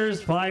 riders,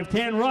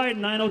 510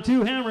 riding,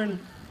 902 hammering,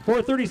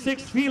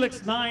 436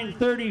 Felix,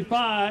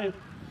 935.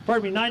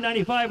 Pardon me,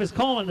 995 is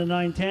Colin, the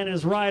 910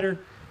 is Ryder.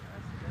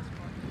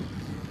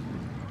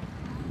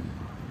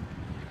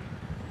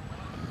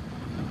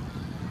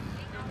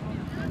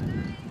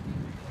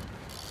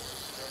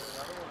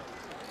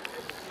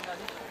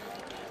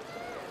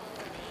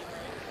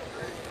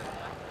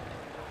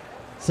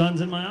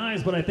 Sun's in my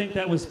eyes, but I think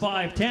that was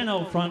 510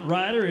 out front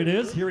Ryder. It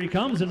is. Here he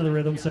comes into the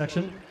rhythm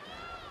section.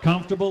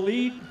 Comfortable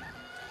lead,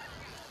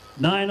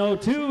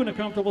 902 in a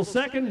comfortable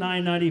second,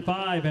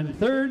 995 and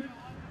third.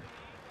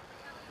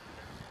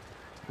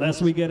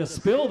 Lest we get a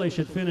spill, they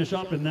should finish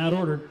up in that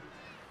order.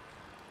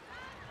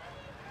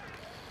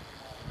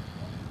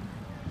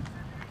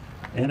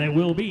 And it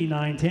will be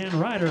 910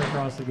 Ryder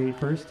across the gate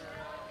first.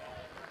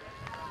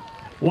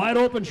 Wide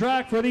open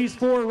track for these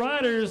 4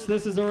 riders.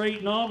 This is our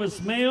 8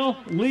 novice male,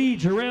 Lee,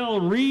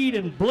 Jarrell, Reed,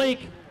 and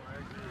Blake.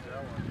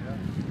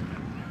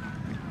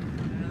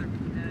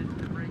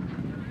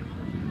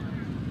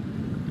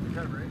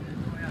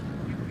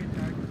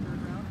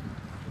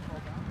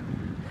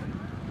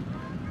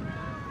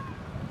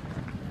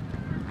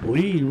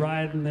 Lee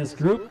riding this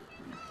group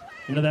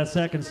into that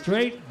second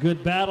straight.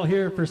 Good battle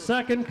here for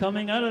second,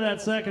 coming out of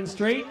that second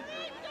straight.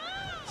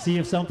 See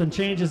if something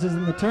changes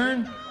in the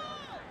turn.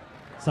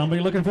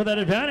 Somebody looking for that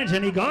advantage,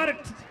 and he got it.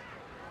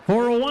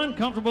 401,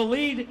 comfortable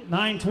lead.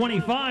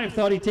 925,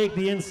 thought he'd take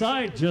the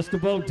inside, just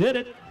about did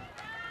it.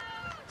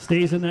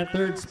 Stays in that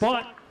third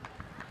spot.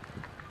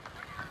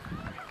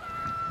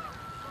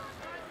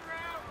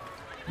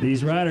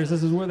 These riders,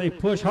 this is where they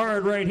push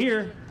hard right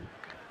here.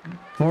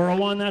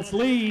 401, that's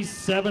Lee.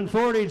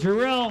 740,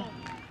 Jarrell.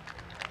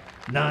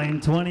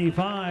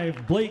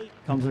 925, Blake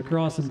comes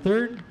across in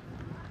third.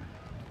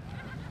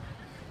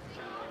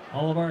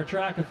 All of our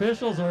track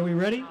officials, are we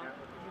ready?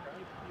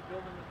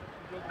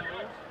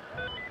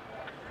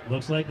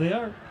 Looks like they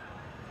are.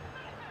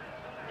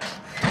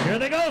 Here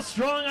they go,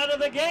 strong out of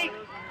the gate.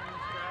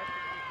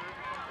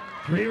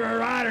 3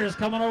 riders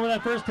coming over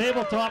that first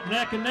tabletop,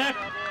 neck and neck.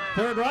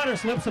 Third rider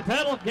slips a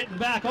pedal, getting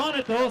back on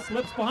it though,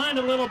 slips behind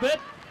a little bit.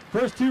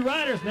 First two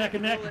riders neck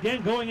and neck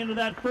again going into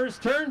that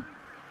first turn.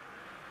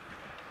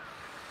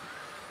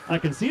 I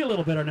can see a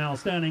little bit now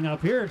standing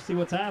up here, see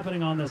what's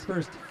happening on this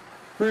first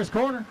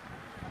corner.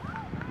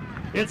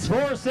 It's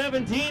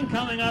 4:17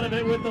 coming out of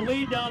it with the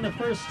lead down the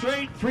first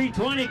straight,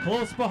 3:20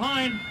 close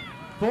behind.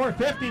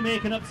 4:50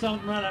 making up some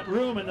of that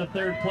room in the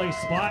third place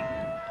spot.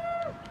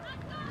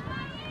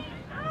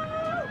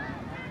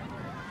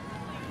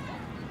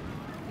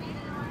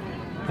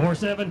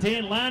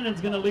 .417,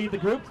 Landon's going to lead the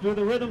group through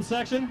the rhythm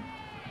section.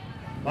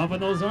 Bumping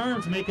those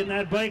arms, making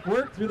that bike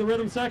work through the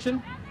rhythm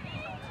section.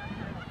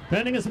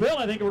 Pending a spill,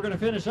 I think we're going to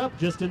finish up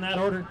just in that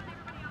order.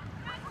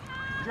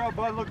 Good job,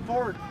 bud. Look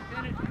forward.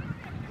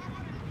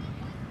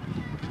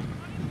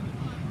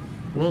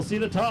 We'll see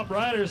the top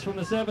riders from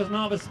the 7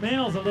 novice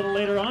males a little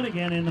later on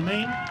again in the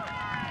main.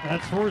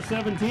 That's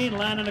 4:17,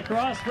 Landon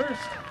across first.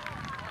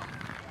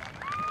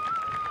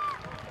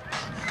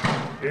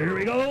 Here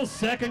we go,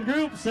 second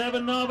group,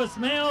 7 novice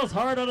males,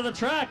 hard out of the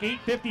track,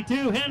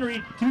 8:52,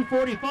 Henry,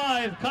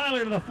 2:45,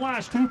 Kyler to the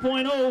Flash,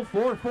 2.0,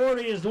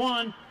 4:40 is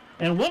Dwan,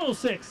 and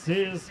 1:06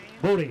 is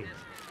Bodie. You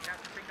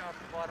have to pick off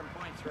the bottom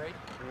points, right?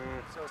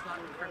 So it's not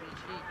from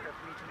each heat or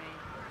from each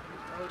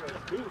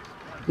main motor.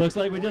 Looks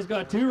like we just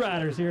got 2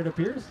 riders here, it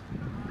appears.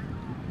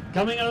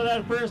 Coming out of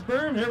that first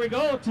berm, here we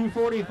go,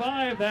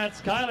 2:45,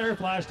 that's Kyler,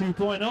 Flash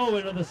 2.0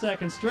 into the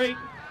second straight.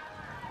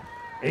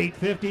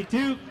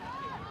 8:52.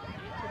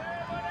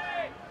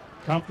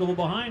 Comfortable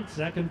behind,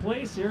 second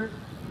place here.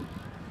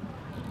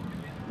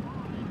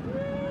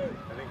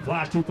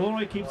 Flash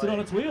 2.0 keeps it on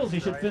its wheels. He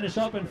should finish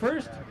up in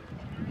first.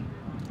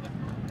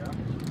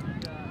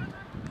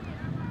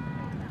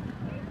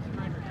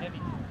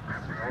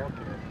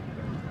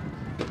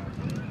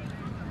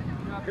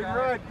 Good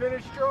ride,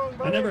 finish strong,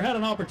 buddy. I never had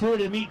an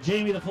opportunity to meet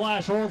Jamie the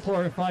Flash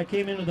Holtorf. I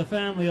came into the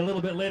family a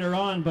little bit later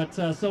on, but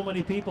so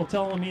many people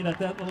telling me that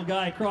little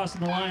guy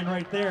crossing the line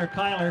right there,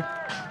 Kyler,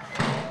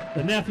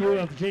 the nephew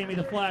of Jamie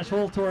the Flash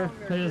Holtorf,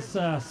 is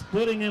a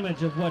splitting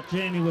image of what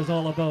Jamie was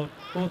all about,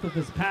 both of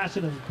his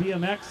passion of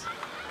BMX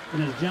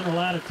and his general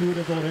attitude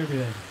about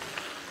everything.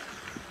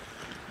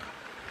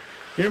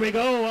 Here we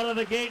go, out of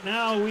the gate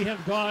now. We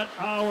have got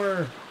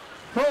our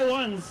Pro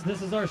Ones.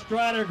 This is our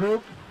Strider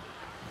group.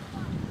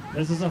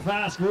 This is a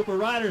fast group of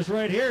riders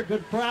right here.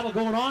 Good battle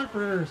going on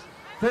for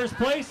first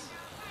place.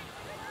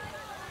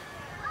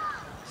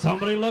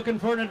 Somebody looking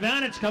for an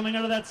advantage coming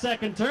out of that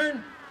second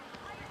turn.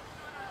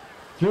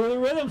 Through the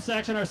rhythm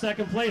section, our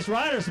second place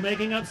riders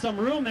making up some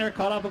room there,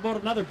 caught up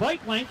about another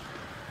bike length.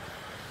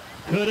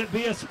 Could it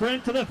be a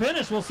sprint to the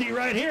finish? We'll see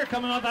right here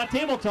coming off that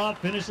tabletop.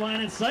 Finish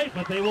line in sight,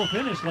 but they will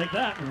finish like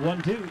that.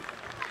 1-2.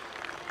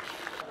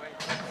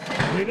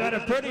 We got a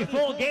pretty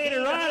full gate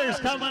of riders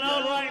coming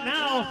out right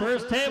now.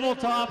 First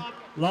tabletop.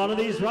 A lot of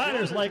these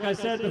riders, like I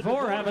said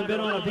before, haven't been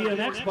on a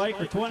BMX bike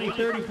for 20,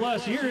 30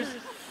 plus years.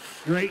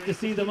 Great to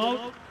see them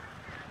out.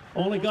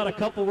 Only got a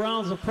couple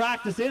rounds of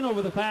practice in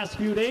over the past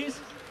few days.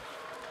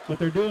 But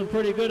they're doing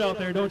pretty good out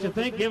there, don't you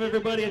think? Give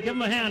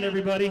them a hand,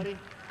 everybody.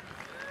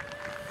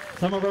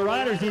 Some of our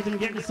riders even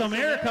getting some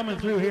air coming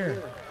through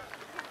here.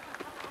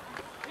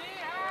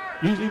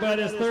 Usually by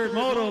this third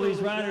moto, these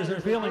riders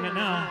are feeling it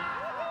now.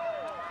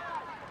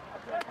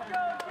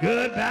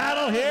 Good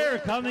battle here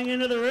coming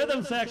into the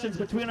rhythm sections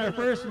between our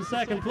first and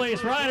second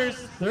place riders.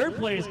 Third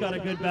place got a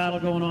good battle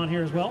going on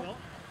here as well.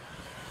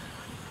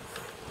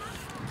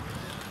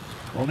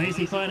 Will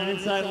Macy find an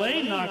inside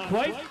lane? Not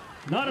quite.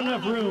 Not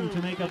enough room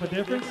to make up a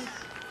difference.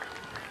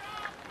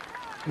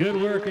 Good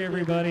work,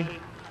 everybody.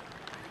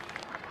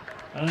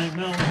 I think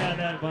Mel had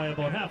that by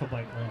about half a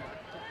bike length.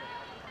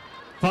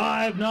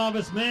 5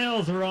 novice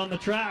males are on the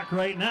track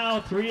right now.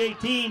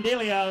 3:18,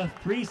 Delia.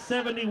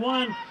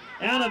 3:71,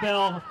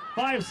 Annabelle.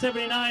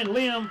 5:79,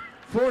 Liam.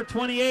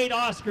 4:28,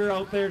 Oscar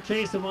out there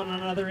chasing one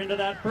another into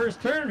that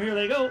first turn. Here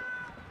they go.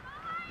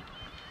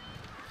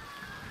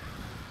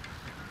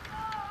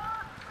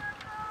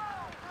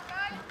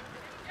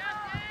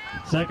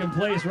 Second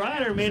place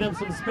rider made up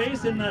some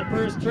space in that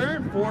first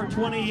turn.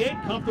 4:28,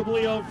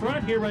 comfortably out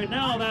front here right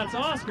now. That's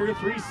Oscar.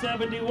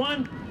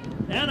 3:71.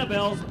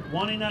 Annabelle's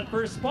wanting that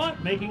first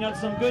spot, making up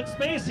some good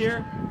space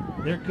here.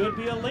 There could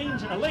be a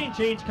lane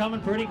change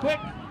coming pretty quick.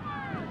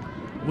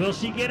 Will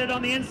she get it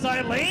on the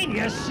inside lane?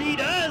 Yes, she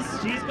does.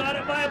 She's got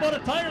it by about a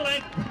tire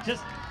length.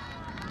 Just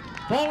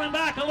falling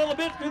back a little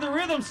bit through the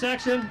rhythm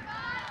section.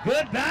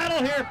 Good battle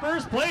here,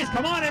 first place.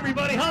 Come on,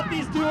 everybody, help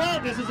these two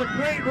out. This is a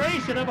great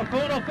race. Should have a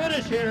photo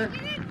finish here.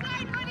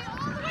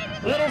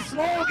 Little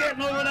slow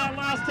getting over that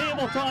last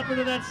tabletop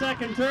into that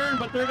second turn,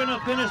 but they're going to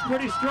finish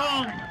pretty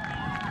strong.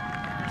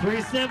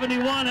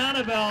 3:71,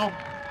 Annabelle.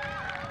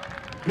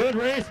 Good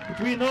race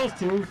between those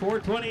two.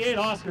 4:28,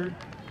 Oscar.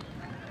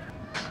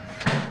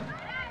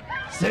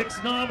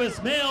 6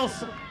 novice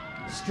males,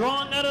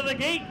 strong out of the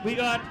gate. We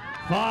got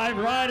 5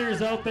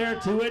 riders out there.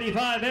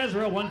 285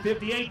 Ezra,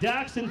 158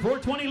 Daxton,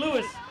 420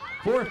 Lewis,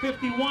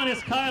 451 is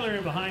Kyler,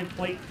 and behind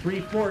plate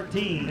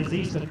 314 is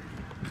Easton.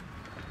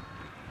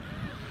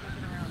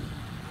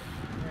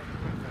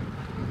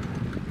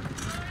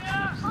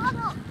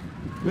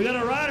 We got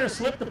a rider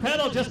slip the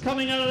pedal just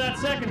coming out of that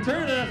second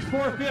turn. That's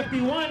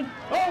 451.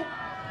 Oh!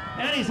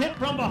 And he's hit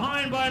from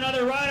behind by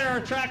another rider. Our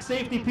track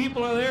safety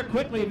people are there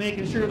quickly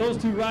making sure those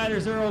two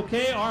riders are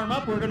okay. Arm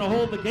up, we're going to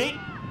hold the gate.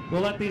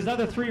 We'll let these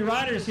other three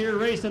riders here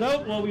race it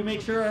out while we make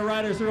sure our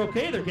riders are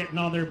okay. They're getting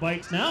on their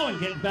bikes now and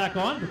getting back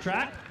on the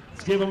track.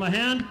 Let's give them a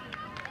hand.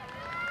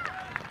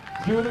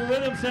 Through the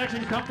rhythm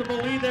section, comfortable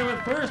lead there with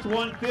first,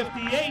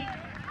 158.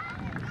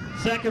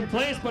 Second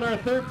place, but our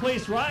third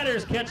place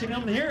riders catching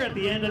them here at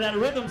the end of that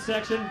rhythm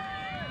section.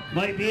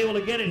 Might be able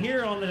to get it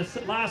here on this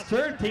last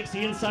turn. Takes the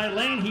inside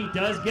lane. He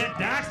does get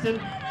Daxton.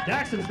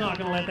 Daxton's not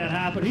going to let that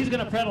happen. He's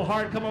going to pedal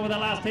hard, come over that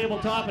last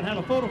tabletop, and have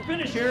a photo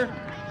finish here.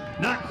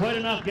 Not quite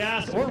enough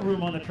gas or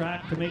room on the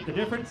track to make the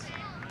difference.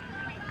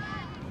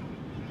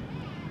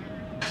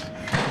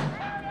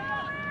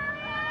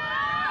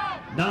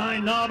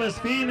 Nine novice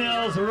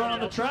females are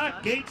on the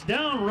track. Gates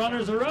down,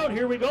 runners are out.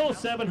 Here we go.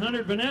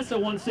 700 Vanessa,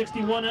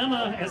 161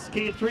 Emma,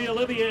 SK3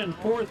 Olivia, and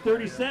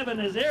 437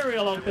 is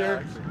Ariel out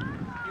there.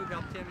 You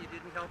helped him, you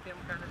didn't help him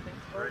kind of thing?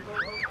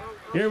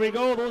 Here we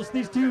go.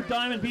 These two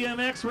Diamond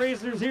BMX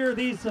racers here.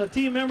 These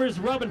team members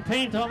rubbing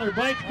paint on their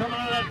bikes coming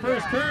out of that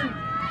first turn.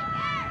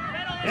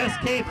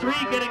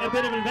 SK3 getting a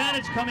bit of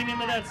advantage coming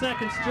into that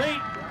second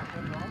straight.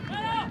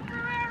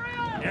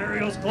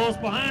 Ariel's close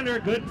behind her.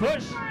 Good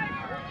push.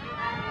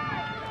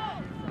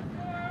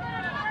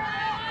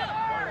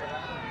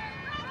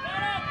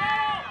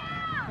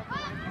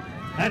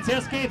 That's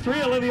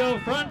SK3, Olivia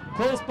out front.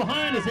 Close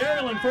behind is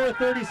Ariel in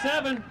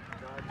 437.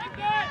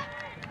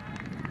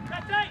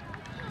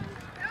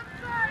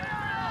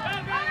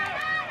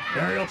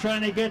 Ariel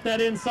trying to get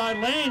that inside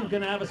lane.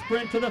 Going to have a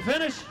sprint to the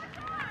finish.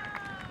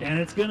 And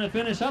it's going to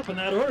finish up in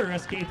that order.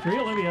 SK3,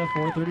 Olivia,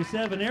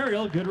 437.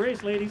 Ariel, good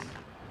race, ladies.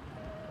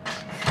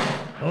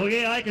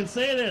 Okay, I can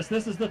say this.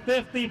 This is the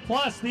 50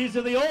 plus. These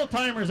are the old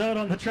timers out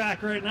on the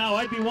track right now.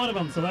 I'd be one of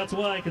them, so that's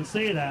why I can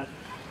say that.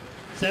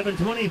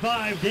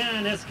 725,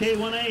 Dan,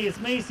 SK1A is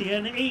Macy,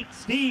 and 8,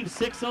 Steve,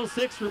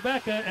 606,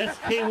 Rebecca,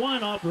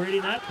 SK1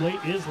 operating that plate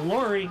is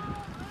Lori.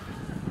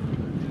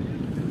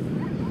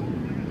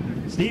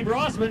 Steve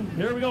Rossman,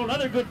 here we go,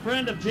 another good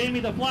friend of Jamie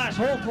the Flash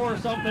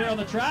Holtorf up there on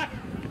the track.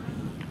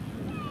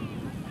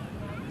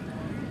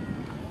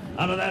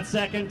 Out of that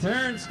second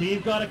turn,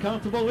 Steve got a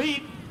comfortable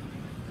lead.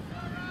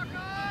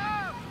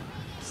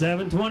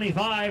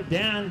 725,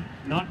 Dan,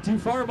 not too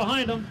far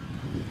behind him.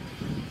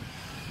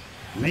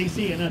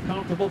 Macy in a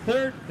comfortable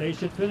third. They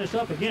should finish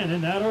up again in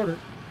that order.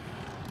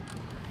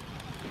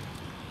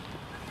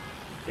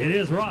 It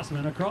is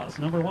Rossman across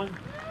number 1.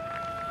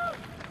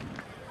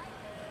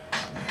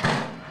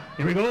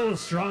 Here we go,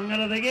 strong out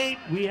of the gate.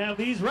 We have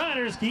these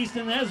riders,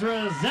 Keaston,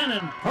 Ezra,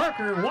 Zenon,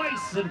 Parker,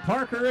 Weiss, and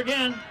Parker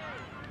again.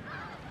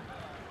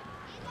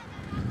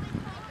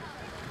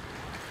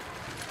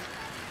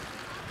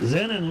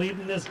 Zenon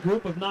leading this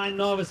group of 9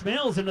 novice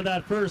males into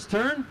that first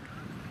turn.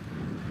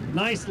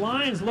 Nice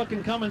lines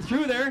looking coming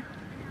through there.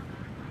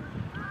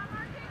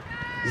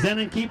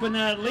 Zenon keeping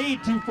that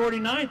lead,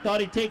 249.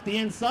 Thought he'd take the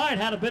inside,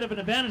 had a bit of an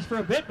advantage for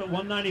a bit, but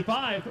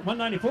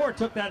 194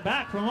 took that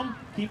back from him,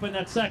 keeping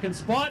that second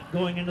spot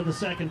going into the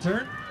second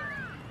turn.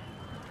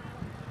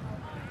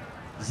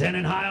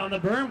 Zenon high on the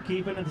berm,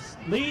 keeping the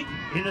lead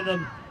into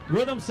the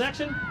rhythm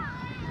section.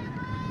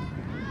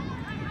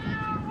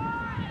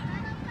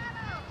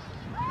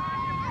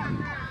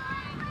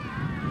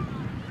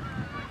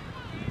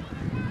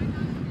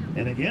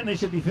 And again, they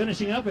should be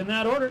finishing up in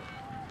that order.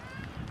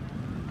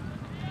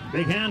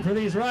 Big hand for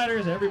these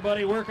riders.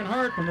 Everybody working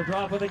hard from the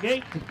drop of the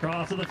gate to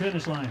cross to the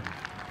finish line.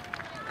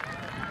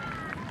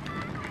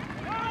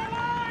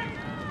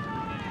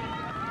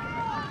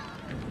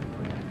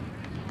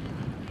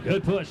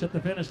 Good push at the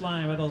finish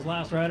line by those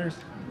last riders.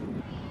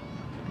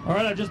 All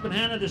right, I've just been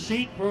handed the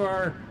sheet for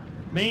our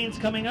mains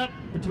coming up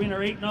between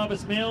our 8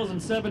 novice males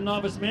and 7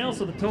 novice males.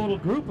 So the total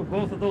group of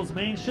both of those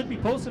mains should be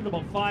posted in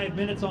about 5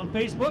 minutes on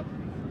Facebook.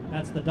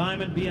 That's the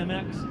Diamond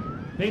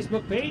BMX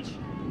Facebook page.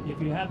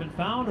 If you haven't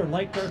found or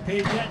liked our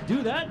page yet,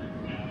 do that.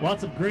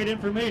 Lots of great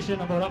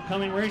information about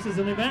upcoming races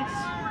and events.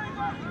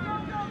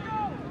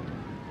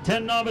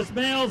 10 novice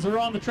males are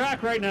on the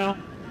track right now.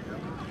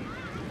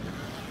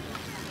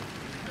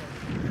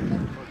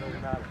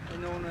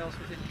 And no one else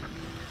was in.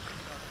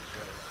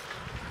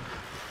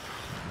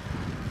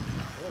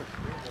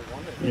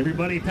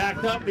 Everybody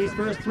packed up, these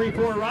first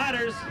 3-4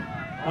 riders.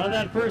 Out of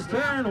that first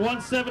turn,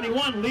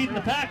 171 leading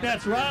the pack.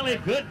 That's Riley.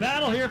 Good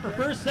battle here for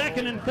first,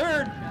 second, and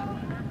third.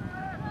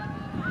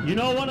 You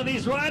know, one of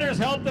these riders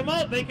helped them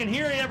out. They can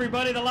hear you,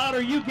 everybody. The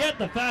louder you get,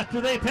 the faster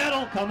they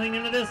pedal. Coming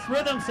into this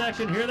rhythm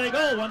section, here they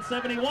go.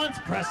 171's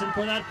pressing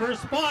for that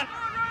first spot.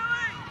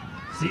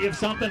 See if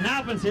something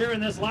happens here in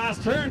this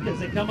last turn because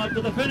they come up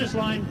to the finish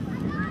line.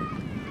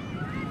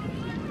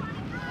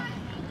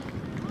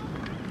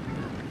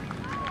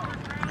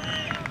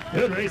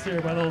 Good race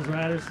here by those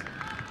riders.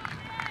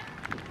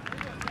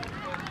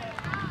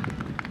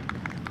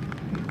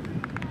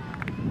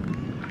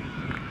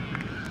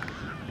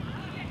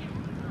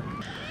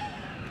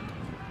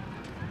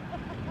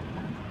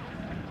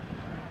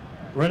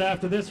 Right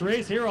after this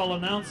race here, I'll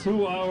announce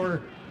who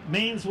our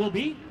mains will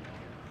be.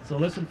 So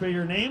listen for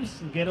your names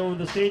and get over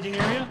the staging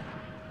area.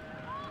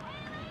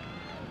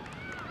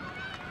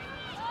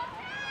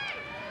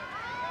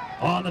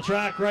 On the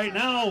track right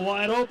now,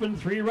 wide open,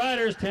 3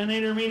 riders, 10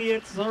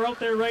 intermediates are out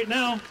there right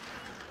now.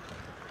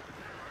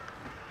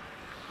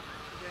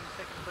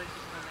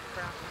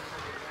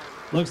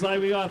 Looks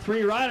like we got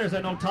 3 riders.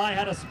 I know Ty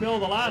had a spill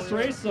the last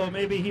race, so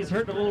maybe he's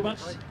hurt a little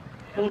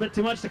bit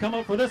too much to come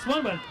out for this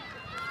one, but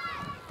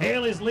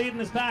Haley's leading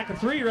this pack of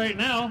 3 right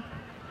now.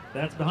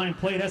 That's behind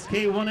plate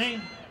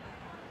SK1A.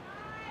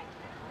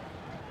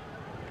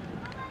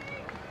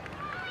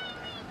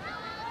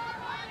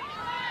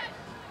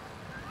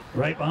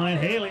 Right behind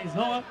Haley's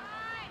Noah.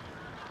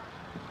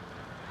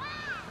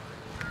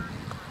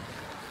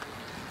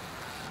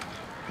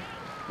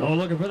 Oh,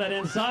 looking for that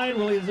inside.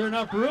 Well, is there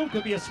enough room?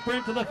 Could be a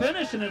sprint to the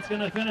finish, and it's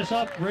going to finish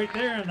up right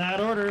there in that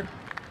order.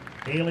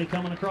 Haley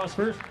coming across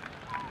first.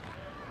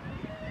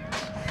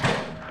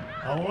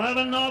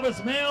 11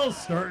 novice males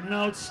starting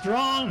out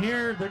strong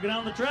here. They're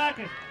down the track.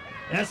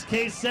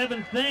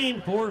 SK7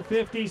 Thane,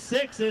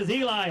 456 is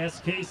Eli.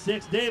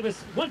 SK6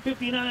 Davis,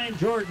 159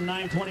 Jordan,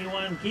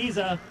 921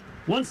 Giza,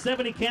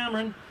 170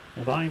 Cameron.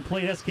 And behind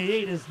plate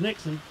SK8 is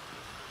Nixon.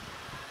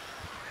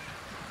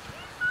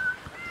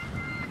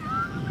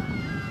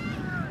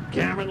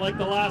 Cameron, like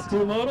the last 2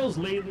 motos,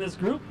 leading this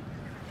group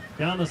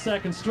down the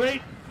second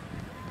straight.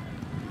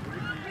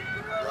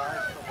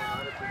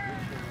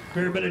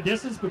 Fair bit of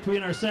distance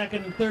between our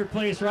second and third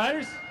place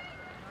riders.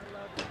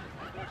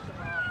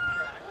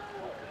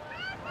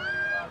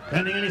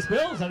 Pending any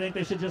spills, I think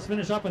they should just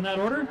finish up in that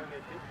order.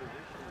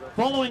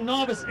 Following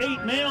novice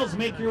 8 males,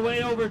 make your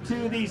way over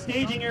to the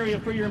staging area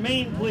for your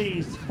main,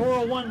 please.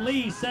 401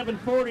 Lee,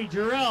 740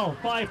 Jarrell,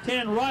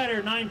 510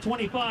 Ryder,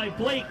 925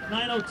 Blake,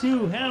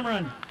 902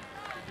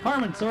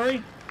 Harmon,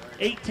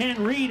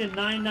 810 Reed, and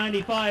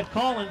 995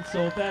 Collins.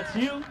 So if that's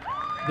you,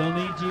 they'll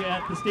need you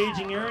at the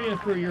staging area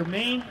for your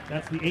main.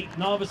 That's the 8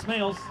 novice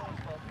males.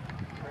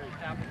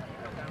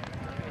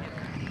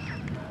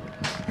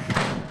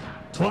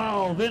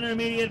 12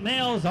 intermediate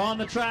males on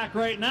the track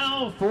right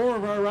now. 4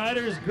 of our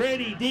riders,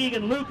 Grady,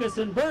 Deegan, Lucas,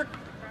 and Burke.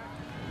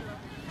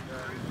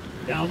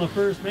 Down the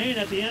first main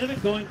at the end of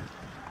it, going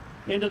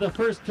into the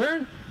first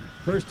turn.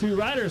 First 2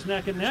 riders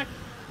neck and neck.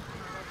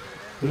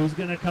 Who's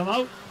going to come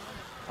out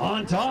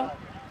on top?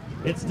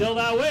 It's still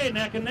that way,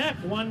 neck and neck.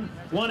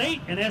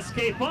 1-8 and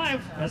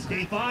SK5.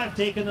 SK5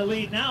 taking the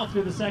lead now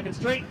through the second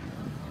straight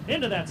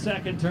into that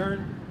second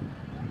turn.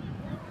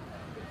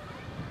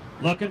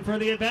 Looking for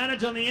the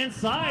advantage on the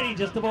inside. He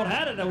just about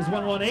had it. That was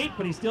 1-1-8,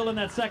 but he's still in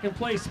that second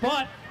place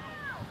spot.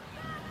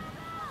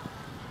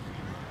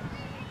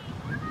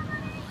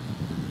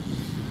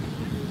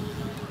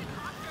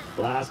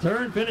 Last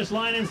turn, finish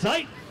line in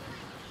sight.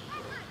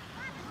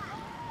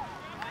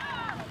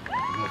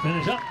 We'll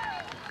finish up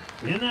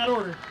in that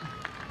order.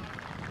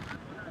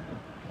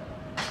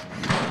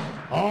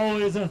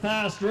 Always a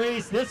fast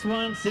race. This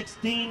one,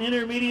 16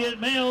 intermediate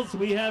males.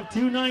 We have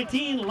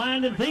 219,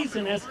 Landon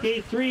Thiessen.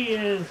 SK3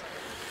 is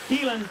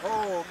Keelan.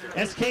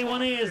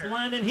 SK1A is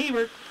Landon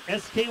Hebert.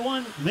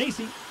 SK1,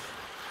 Macy.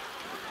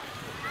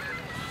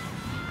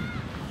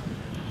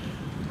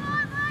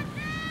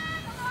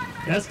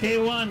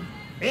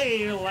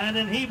 SK1A,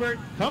 Landon Hebert,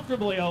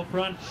 comfortably out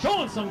front,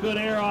 showing some good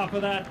air off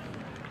of that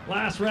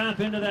last ramp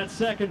into that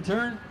second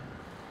turn.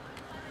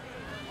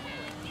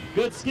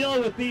 Good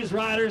skill with these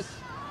riders.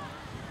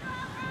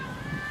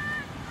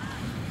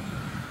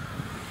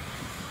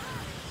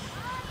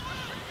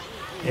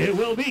 It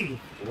will be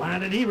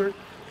Landon Hebert,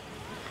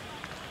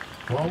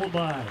 followed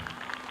by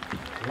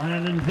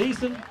Landon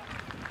Thiessen,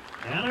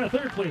 and our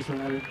third place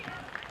rider,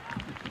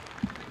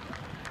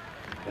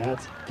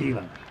 that's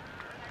Keelan.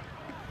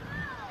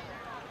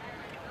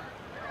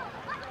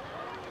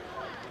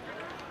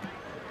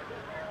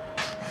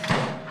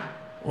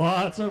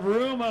 Lots of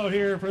room out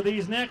here for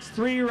these next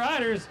 3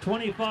 riders,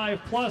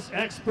 25 plus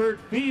expert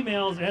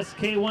females,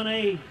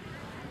 SK1A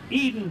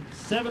Eden,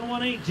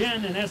 718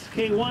 Jen, and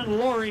SK1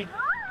 Lori.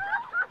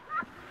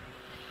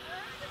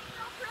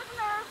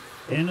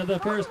 Into the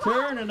first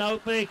turn, and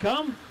out they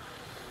come.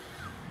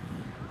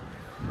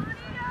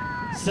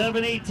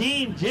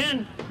 718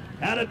 Jen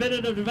had a bit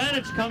of an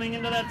advantage coming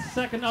into that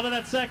second, out of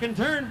that second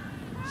turn.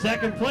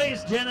 Second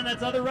place, Jen and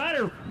that other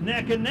rider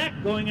neck and neck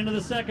going into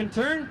the second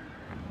turn.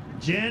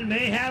 Jen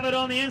may have it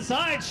on the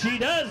inside. She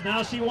does.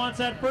 Now she wants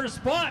that first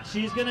spot.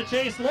 She's going to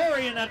chase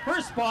Lori in that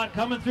first spot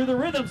coming through the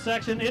rhythm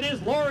section. It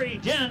is Lori,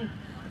 Jen,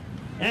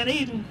 and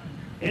Eden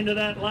into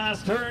that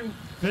last turn.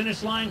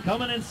 Finish line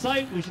coming in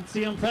sight. We should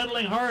see them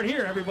pedaling hard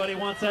here. Everybody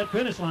wants that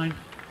finish line.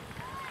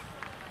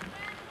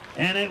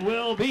 And it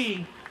will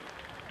be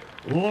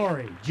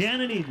Lori, Jen,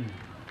 and Eden.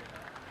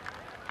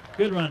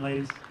 Good run,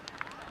 ladies.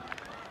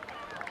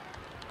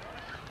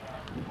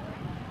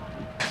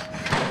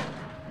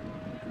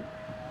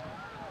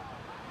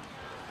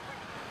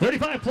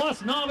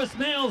 +35 novice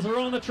males are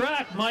on the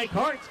track. Mike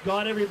Hart's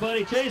got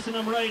everybody chasing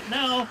him right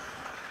now.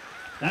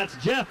 That's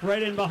Jeff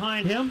right in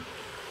behind him.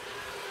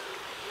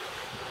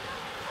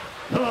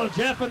 Hello,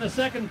 Jeff, in the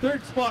second,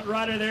 third spot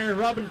rider there,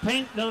 rubbing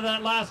paint into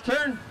that last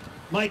turn.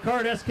 Mike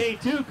Hart,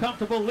 SK2,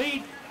 comfortable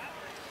lead.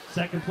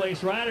 Second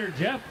place rider,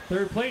 Jeff,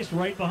 third place,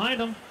 right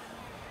behind him.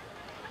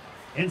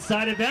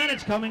 Inside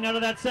advantage coming out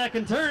of that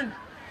second turn.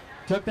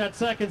 Took that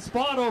second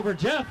spot over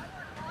Jeff.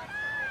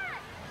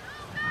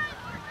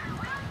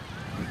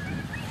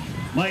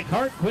 Mike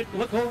Hart, quick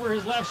look over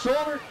his left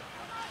shoulder.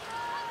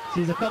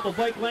 Sees a couple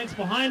bike lengths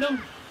behind him.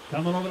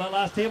 Coming over that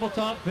last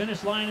tabletop,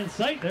 finish line in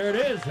sight. There it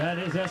is. That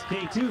is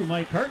SK2,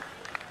 Mike Hart.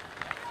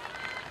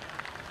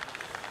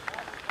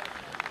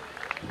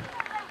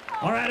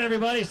 All right,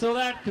 everybody, so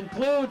that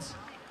concludes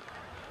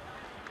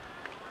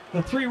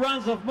the 3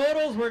 runs of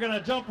motos. We're going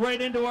to jump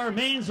right into our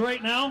mains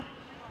right now.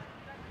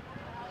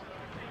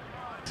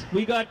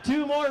 We got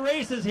 2 more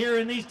races here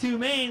in these 2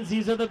 mains.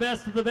 These are the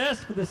best of the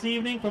best for this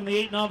evening from the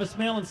 8 novice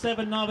male and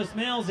 7 novice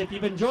males. If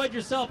you've enjoyed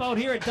yourself out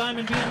here at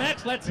Diamond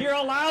BMX, let's hear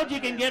how loud you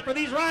can get for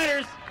these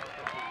riders.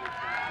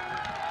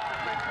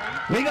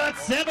 We got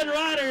 7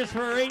 riders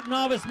for our 8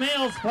 novice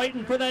males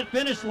fighting for that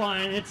finish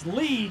line. It's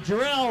Lee,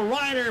 Jarrell,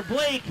 Ryder,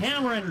 Blake,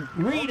 Cameron,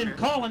 Reed, and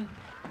Colin.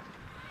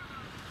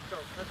 So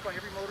that's why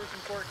every motor is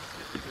important.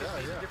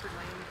 Different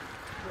lanes.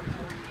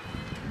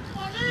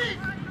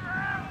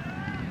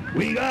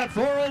 We got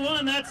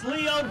 401, that's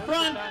Lee out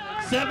front.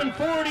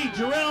 740,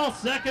 Jarrell,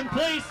 second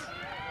place.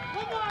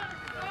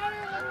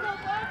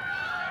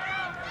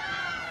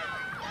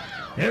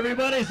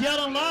 Everybody's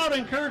yelling loud,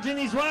 encouraging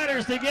these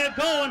riders to get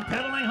going,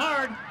 pedaling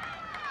hard.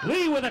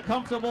 Lee with a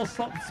comfortable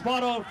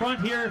spot out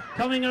front here,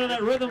 coming into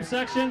that rhythm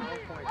section.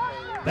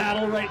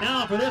 Battle right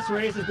now for this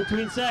race is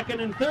between second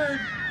and third.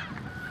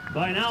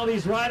 By now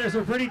these riders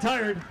are pretty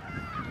tired.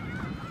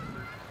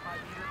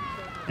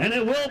 And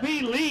it will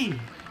be Lee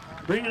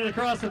bringing it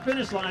across the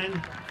finish line,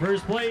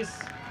 first place.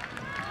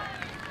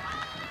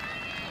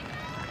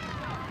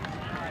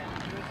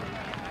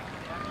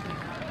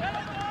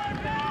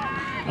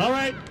 All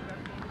right,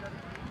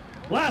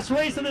 last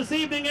race of this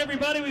evening,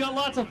 everybody. We got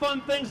lots of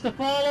fun things to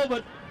follow,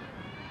 but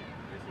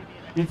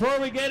before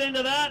we get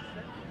into that,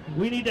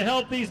 we need to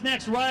help these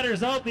next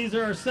riders out. These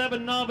are our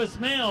 7 novice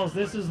males.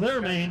 This is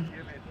their main.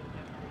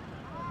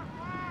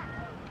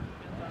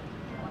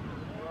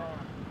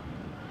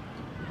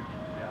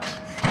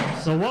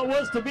 So what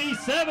was to be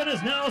 7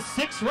 is now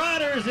 6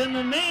 riders in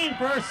the main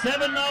for our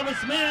 7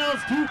 novice males.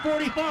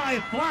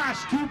 245, Flash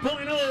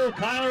 2.0,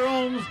 Kyler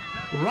Ohms,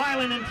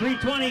 Ryland in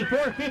 320,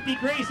 450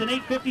 Grayson,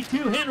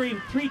 852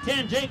 Henry,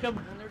 310 Jacob,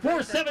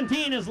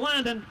 417 is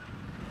Landon.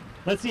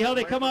 Let's see how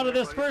they come out of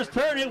this first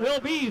turn. It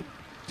will be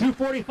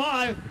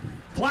 245,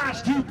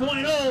 Flash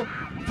 2.0,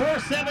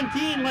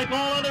 417 like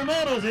all other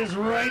motos is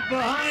right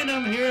behind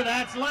him here.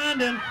 That's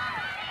Landon.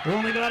 We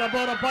only got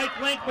about a bike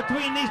length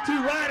between these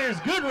 2 riders.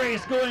 Good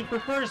race going for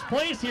first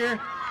place here.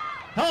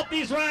 Help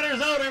these riders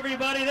out,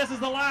 everybody. This is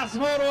the last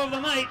moto of the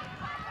night.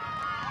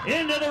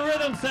 Into the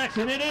rhythm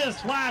section. It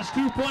is Flash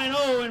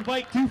 2.0 and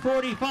bike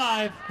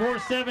 245.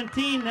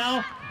 417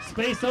 now.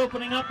 Space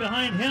opening up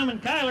behind him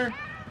and Kyler.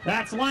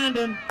 That's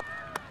Landon.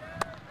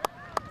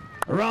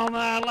 Around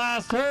that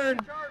last turn.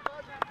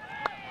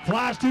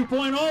 Flash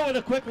 2.0 with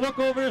a quick look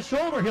over his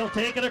shoulder. He'll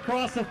take it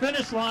across the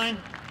finish line.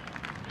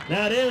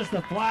 That is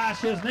the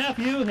Flash's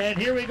nephew, and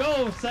here we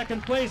go.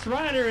 Second place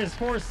rider is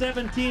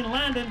 417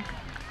 Landon.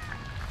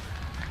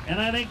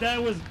 And I think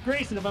that was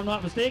Grayson, if I'm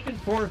not mistaken.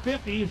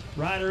 450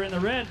 rider in the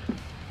red.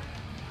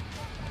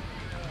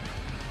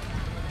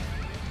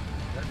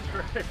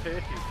 That's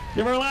right.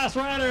 Give our last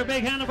rider a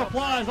big hand of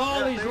applause.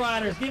 All these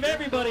riders, give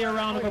everybody a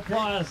round of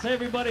applause.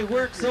 Everybody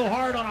worked so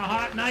hard on a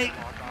hot night.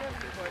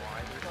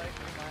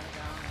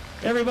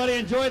 Everybody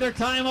enjoy their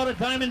time out at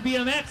Diamond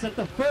BMX at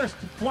the first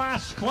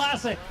Flash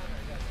Classic.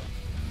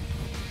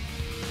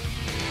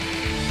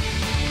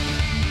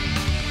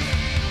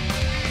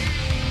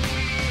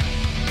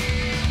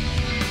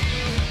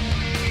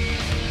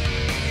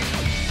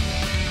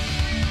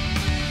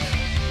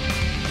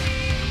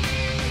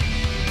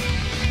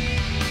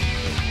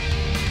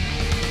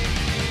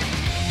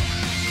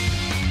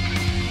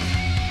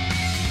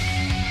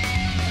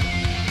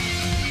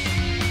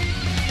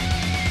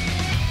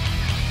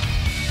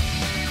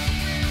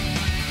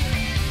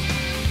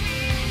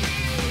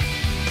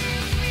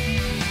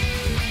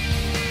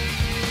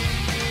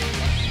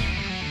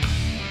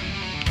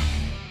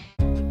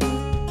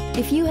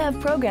 If you have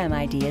program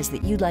ideas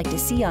that you'd like to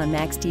see on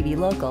MaxTV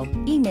Local,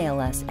 email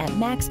us at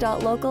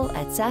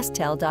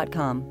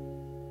max.local@sasktel.com.